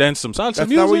danced some salsa that's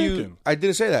music. Not what I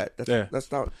didn't say that.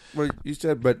 That's not what you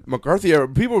said. But McCarthy era,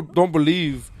 people don't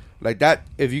believe. Like that,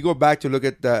 if you go back to look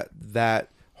at that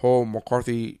whole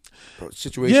McCarthy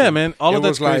situation, yeah, man, all of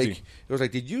that's crazy. It was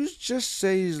like, did you just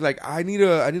say he's like, I need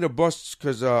a bus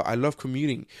because I love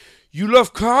commuting. You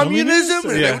love communism?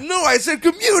 Yeah. Like, no, I said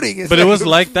commuting. But it was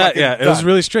like that. Yeah, it was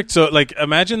really strict. So like,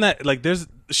 imagine that. Like,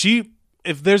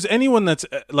 if there's anyone that's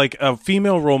like a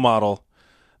female role model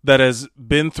that has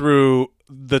been through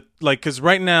because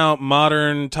right now,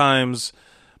 modern times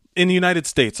in the United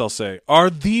States, I'll say, are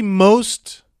the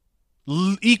most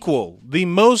equal, the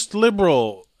most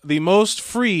liberal, the most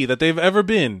free that they've ever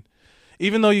been.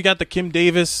 Even though you got the Kim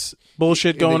Davis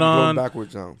bullshit going on,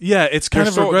 backwards now. Yeah, it's kind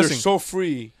of regressing. They're so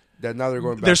free that now they're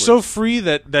going backwards. They're so free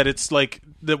that it's like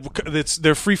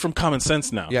they're free from common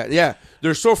sense now. Yeah.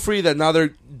 They're so free that now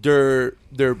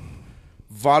they're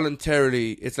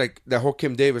voluntarily. It's like that whole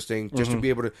Kim Davis thing, just to be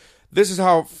able to. This is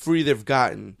how free they've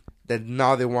gotten. That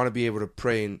now they want to be able to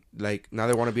pray in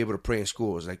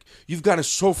schools. Like you've gotten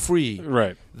so free,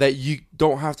 right? That you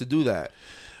don't have to do that.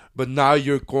 But now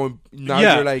you're going. Now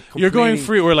you're like you're going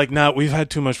free. We're like, nah, we've had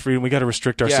too much freedom. We got to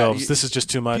restrict ourselves. This is just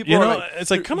too much. You know, like,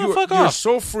 it's like, come on, fuck off. You're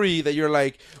so free that you're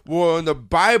like, well, in the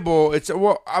Bible, it's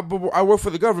I work for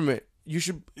the government. You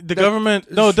should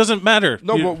government. No, it doesn't matter.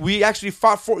 No, but we actually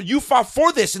fought for. You fought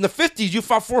for this in the 50s. You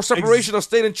fought for separation of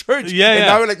state and church. Yeah, and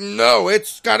now we're like, no,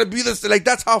 it's got to be this. Like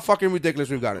that's how fucking ridiculous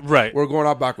we've got it. Right, we're going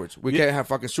out backwards. We can't have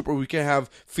fucking We can't have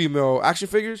female action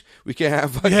figures. We can't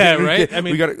have. Fucking, right. I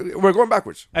mean, we're going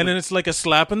backwards. And then it's like a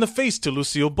slap in the face to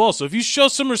Lucille Ball. So if you show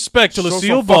some respect to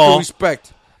Lucille Ball,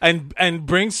 respect. And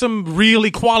bring some real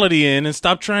equality in, and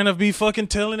stop trying to be fucking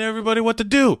telling everybody what to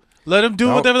do. Let them do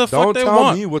whatever the fuck they want. Don't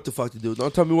tell me what the fuck to do.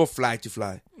 Don't tell me what flag to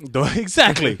fly.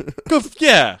 Exactly.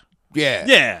 Yeah.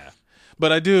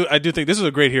 But I do think this is a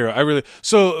great hero.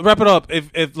 So wrap it up.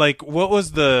 If like, what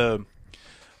was I'm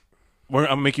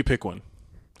gonna make you pick one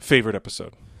favorite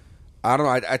episode. I don't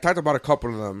know. I talked about a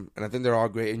couple of them, and I think they're all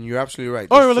great. And you're absolutely right.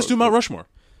 All right, let's do Mount Rushmore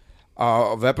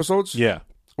of episodes. Yeah.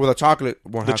 Well, the chocolate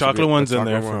one. The chocolate one's in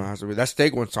there. That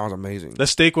steak one sounds amazing. The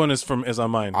steak one is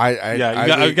on mine. I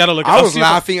gotta look. I was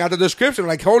laughing at the description,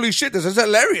 like, holy shit, this is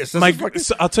hilarious.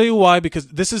 So I'll tell you why, because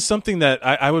this is something that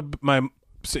I would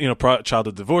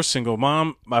childhood divorce, single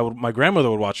mom. My grandmother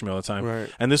would watch me all the time, right.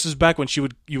 And this is back when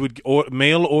you would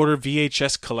mail order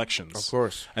VHS collections, of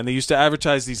course, and they used to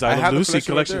advertise these I Love Lucy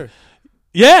collections. Right.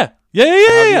 Yeah.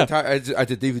 At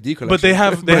the DVD collection, but they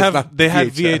had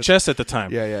VHS at the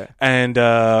time. Yeah. And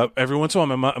every once in a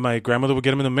while, my grandmother would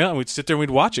get them in the mail, and we'd sit there and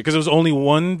we'd watch it because there was only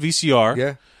one VCR.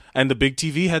 Yeah. And the big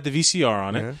TV had the VCR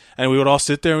on it, and we would all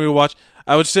sit there and we would watch.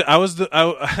 I was the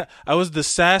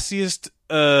sassiest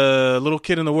little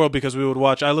kid in the world because we would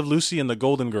watch I Love Lucy and the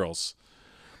Golden Girls.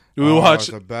 We would watch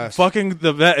the best. Fucking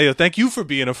the best. Thank you for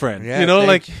being a friend. Yeah,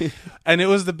 and it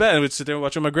was the best. I would sit there and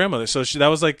watch with my grandmother. So that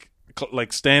was like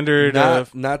standard.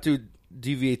 Not to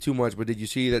deviate too much, but did you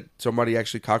see that somebody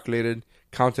actually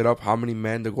counted up how many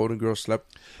men the Golden Girls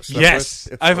slept yes,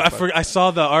 with? I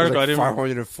saw the article. Like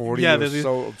 540. Yeah,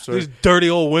 so absurd. These dirty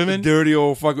old women, dirty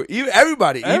old fucking.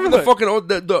 Everybody. Even the fucking old.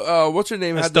 What's her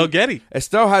name? Estelle Getty.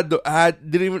 Estelle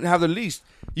didn't even have the least.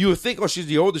 You would think, she's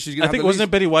the oldest. She's gonna. I think wasn't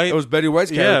it Betty White? It was Betty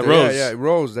White's character. Rose. Yeah,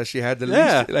 Rose. That she had the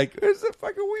least. Like, it's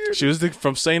fucking weird. She was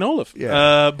from St. Olaf.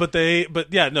 Yeah.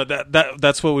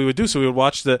 That's what we would do. So we would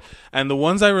watch and the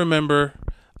ones I remember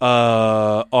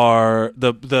are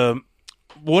the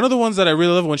one of the ones that I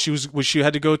really love when she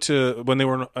had to go to when they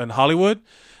were in Hollywood,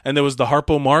 and there was the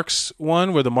Harpo Marx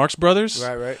one where the Marx Brothers,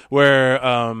 right,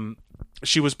 where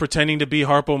she was pretending to be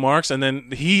Harpo Marx, and then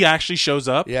he actually shows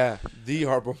up. Yeah, the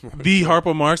Harpo Marx. The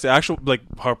Harpo Marx, the actual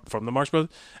from the Marx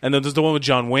Brothers, and then there's the one with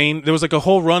John Wayne. There was like a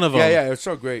whole run of them. Yeah, it's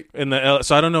so great.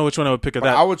 So I don't know which one I would pick of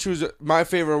that. I would choose my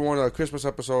favorite one, the Christmas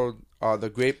episode,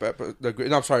 the grape.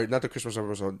 No, I'm sorry, not the Christmas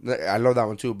episode. I love that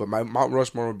one too. But my Mount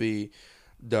Rushmore would be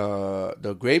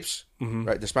the grapes,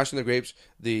 right? The Smashing the Grapes,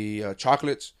 the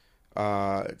chocolates.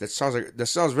 That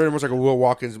sounds very much like a Will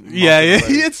Watkins.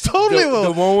 It's totally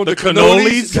the one with the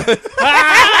cannolis.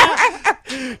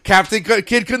 Captain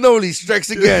Kid Cannoli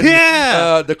strikes again.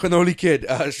 Yeah, the Cannoli Kid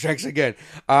strikes again.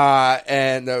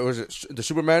 And was it the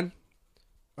Superman?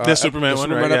 The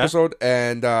Superman episode,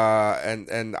 and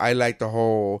I like the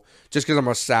whole, just because I'm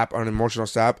an emotional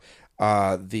sap.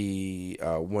 When the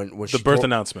birth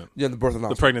announcement. Yeah, the birth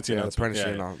announcement. The pregnancy announcement. The pregnancy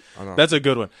announcement. That's a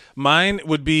good one. Mine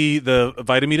would be the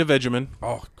Vitamita Vegemin.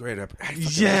 Oh, great.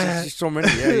 Yeah. There's so many.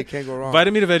 Yeah, you can't go wrong.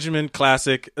 Vitamita Vegemin,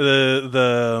 classic.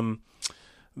 The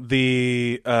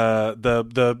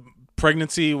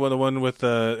pregnancy, the one with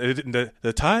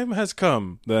the time has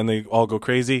come. Then they all go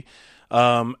crazy.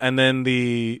 And then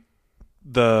the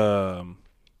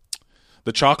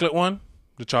chocolate one.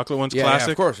 The chocolate one's classic.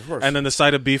 Yeah, of course. And then the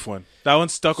side of beef one. That one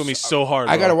stuck with me so hard.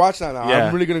 I gotta watch that now. Yeah.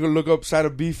 I'm really gonna go look up side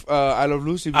of beef. I Love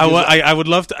Lucy. I would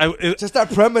love to. Just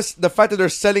that premise, the fact that they're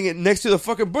selling it next to the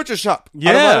fucking butcher shop.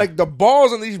 Yeah, like the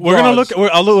balls on these. We're gonna look.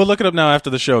 We'll look it up now after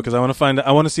the show because I want to find.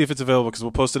 I want to see if it's available because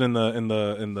we'll post it in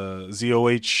the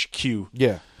ZOHQ.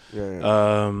 Yeah.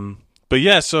 But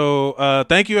yeah, so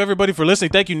thank you everybody for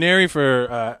listening. Thank you, Neri,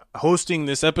 for hosting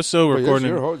this episode.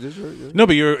 Recording. No,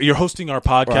 but you're hosting our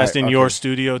podcast in your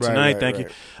studio tonight. Thank you.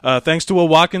 Thanks to Will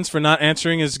Watkins for not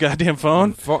answering his goddamn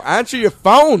phone. Answer your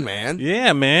phone, man.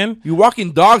 Yeah, man. You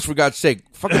walking dogs, for God's sake.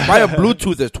 Fucking buy a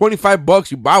Bluetooth. It's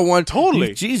 $25. You buy one.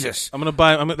 Totally. Jesus. I'm gonna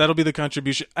buy. That'll be the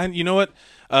contribution. And you know what?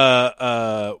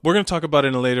 We're gonna talk about it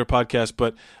in a later podcast.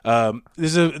 But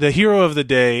this is the hero of the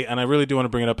day, and I really do want to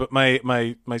bring it up. But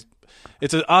my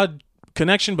it's an odd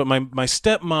connection, but my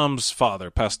stepmom's father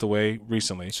passed away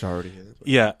recently. Sorry to hear that.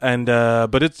 Yeah, and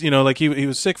but it's like he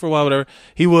was sick for a while, whatever.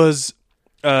 He was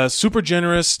super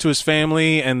generous to his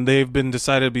family, and they've been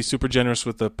decided to be super generous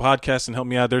with the podcast and help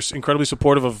me out. They're incredibly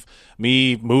supportive of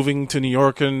me moving to New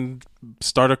York and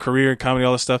start a career in comedy,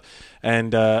 all this stuff.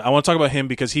 And I want to talk about him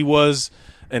because he was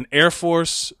an Air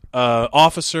Force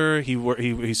officer.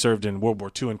 He served in World War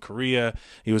II in Korea.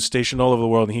 He was stationed all over the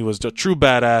world, and he was a true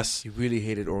badass. He really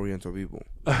hated Oriental people.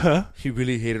 Uh-huh. He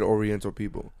really hated Oriental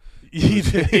people. He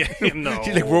did. No.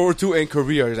 He's like World War II in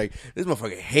Korea. He's like, this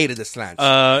motherfucker hated the slants.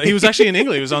 He was actually in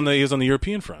England. He was on the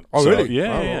European front. Oh, so, really?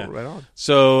 Yeah. Right on.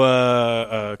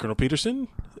 So Colonel Peterson,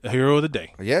 hero of the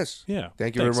day. Yes. Yeah.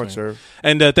 Thank you very much, sir.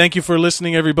 And thank you for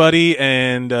listening, everybody.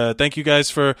 And thank you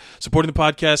guys for supporting the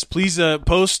podcast. Please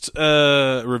post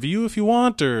a review if you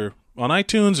want, or on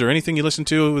iTunes, or anything you listen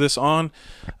to this on,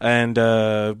 and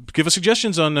give us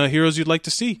suggestions on heroes you'd like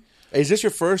to see. Is this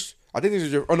your first? I think this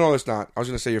is your. Oh no, it's not. I was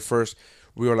gonna say your first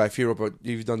real life hero, but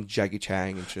you've done Jackie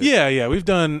Chan and shit. Yeah. We've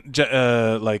done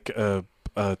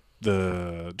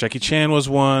the Jackie Chan was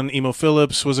one. Emo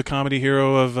Phillips was a comedy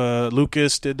hero of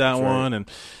Lucas did that That's one, right. and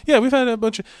yeah, we've had a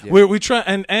bunch of we try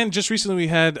and just recently we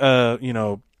had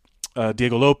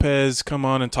Diego Lopez come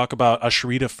on and talk about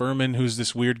Ashrita Furman, who's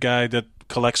this weird guy that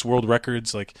collects world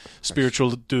records, like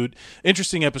spiritual dude.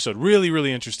 Interesting episode,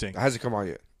 really interesting. Has it come out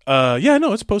yet? Yeah,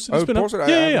 no, it's posted. It's Oh, been posted? up.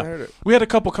 I Yeah, haven't heard it. We had a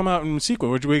couple come out in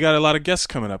sequence. We got a lot of guests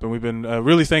coming up, and we've been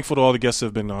really thankful to all the guests that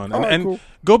have been on. And cool.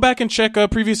 go back and check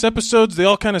previous episodes. They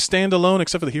all kind of stand alone,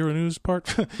 except for the Hero News part.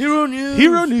 Hero News.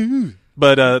 Hero News.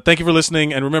 But thank you for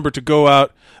listening, and remember to go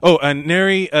out. Oh, and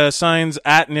Nary Signs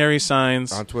at Nary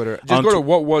Signs on Twitter. Just go to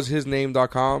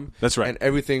whatwashisname.com. That's right. And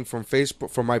everything from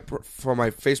Facebook, from my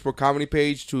Facebook comedy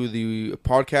page to the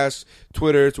podcast,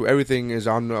 Twitter, to everything is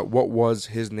on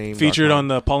whatwashisname. Featured on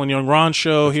the Paul and Young Ron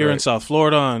show here in right. South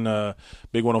Florida on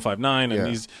Big 105.9, and Yeah.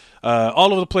 he's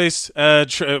all over the place.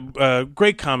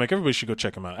 Great comic. Everybody should go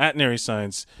check him out. At Nary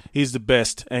Signs, he's the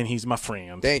best, and he's my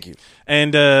friend. Thank you.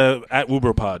 And at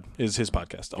Wubropod is his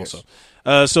podcast also.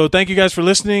 So thank you guys for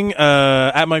listening.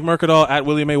 At Mike Mercadal, at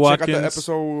William A. Watkins. Check out the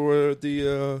episode where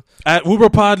the at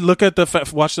Wubropod. Look at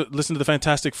listen to the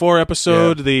Fantastic Four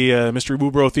episode, the Mystery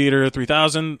Wubro Theater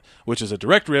 3000, which is a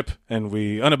direct rip, and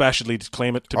we unabashedly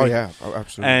claim it to be. Oh yeah,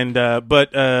 absolutely. And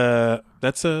but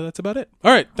that's about it.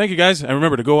 All right, thank you guys, and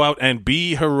remember to go out and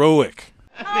be heroic.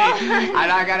 And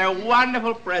I got a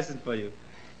wonderful present for you.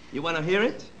 You want to hear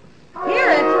it? Hear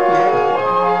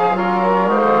it?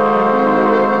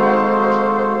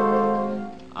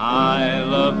 I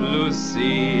love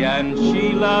Lucy and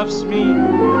she loves me.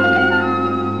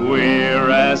 We're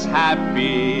as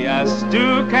happy as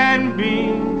two can be.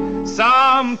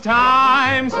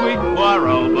 Sometimes we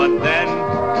quarrel, but then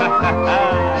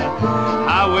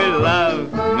how we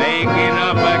love making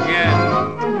up again.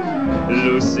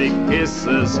 Lucy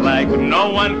kisses like no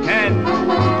one can.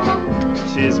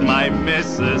 She's my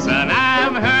missus and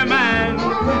I'm her man,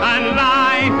 and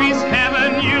life is hell.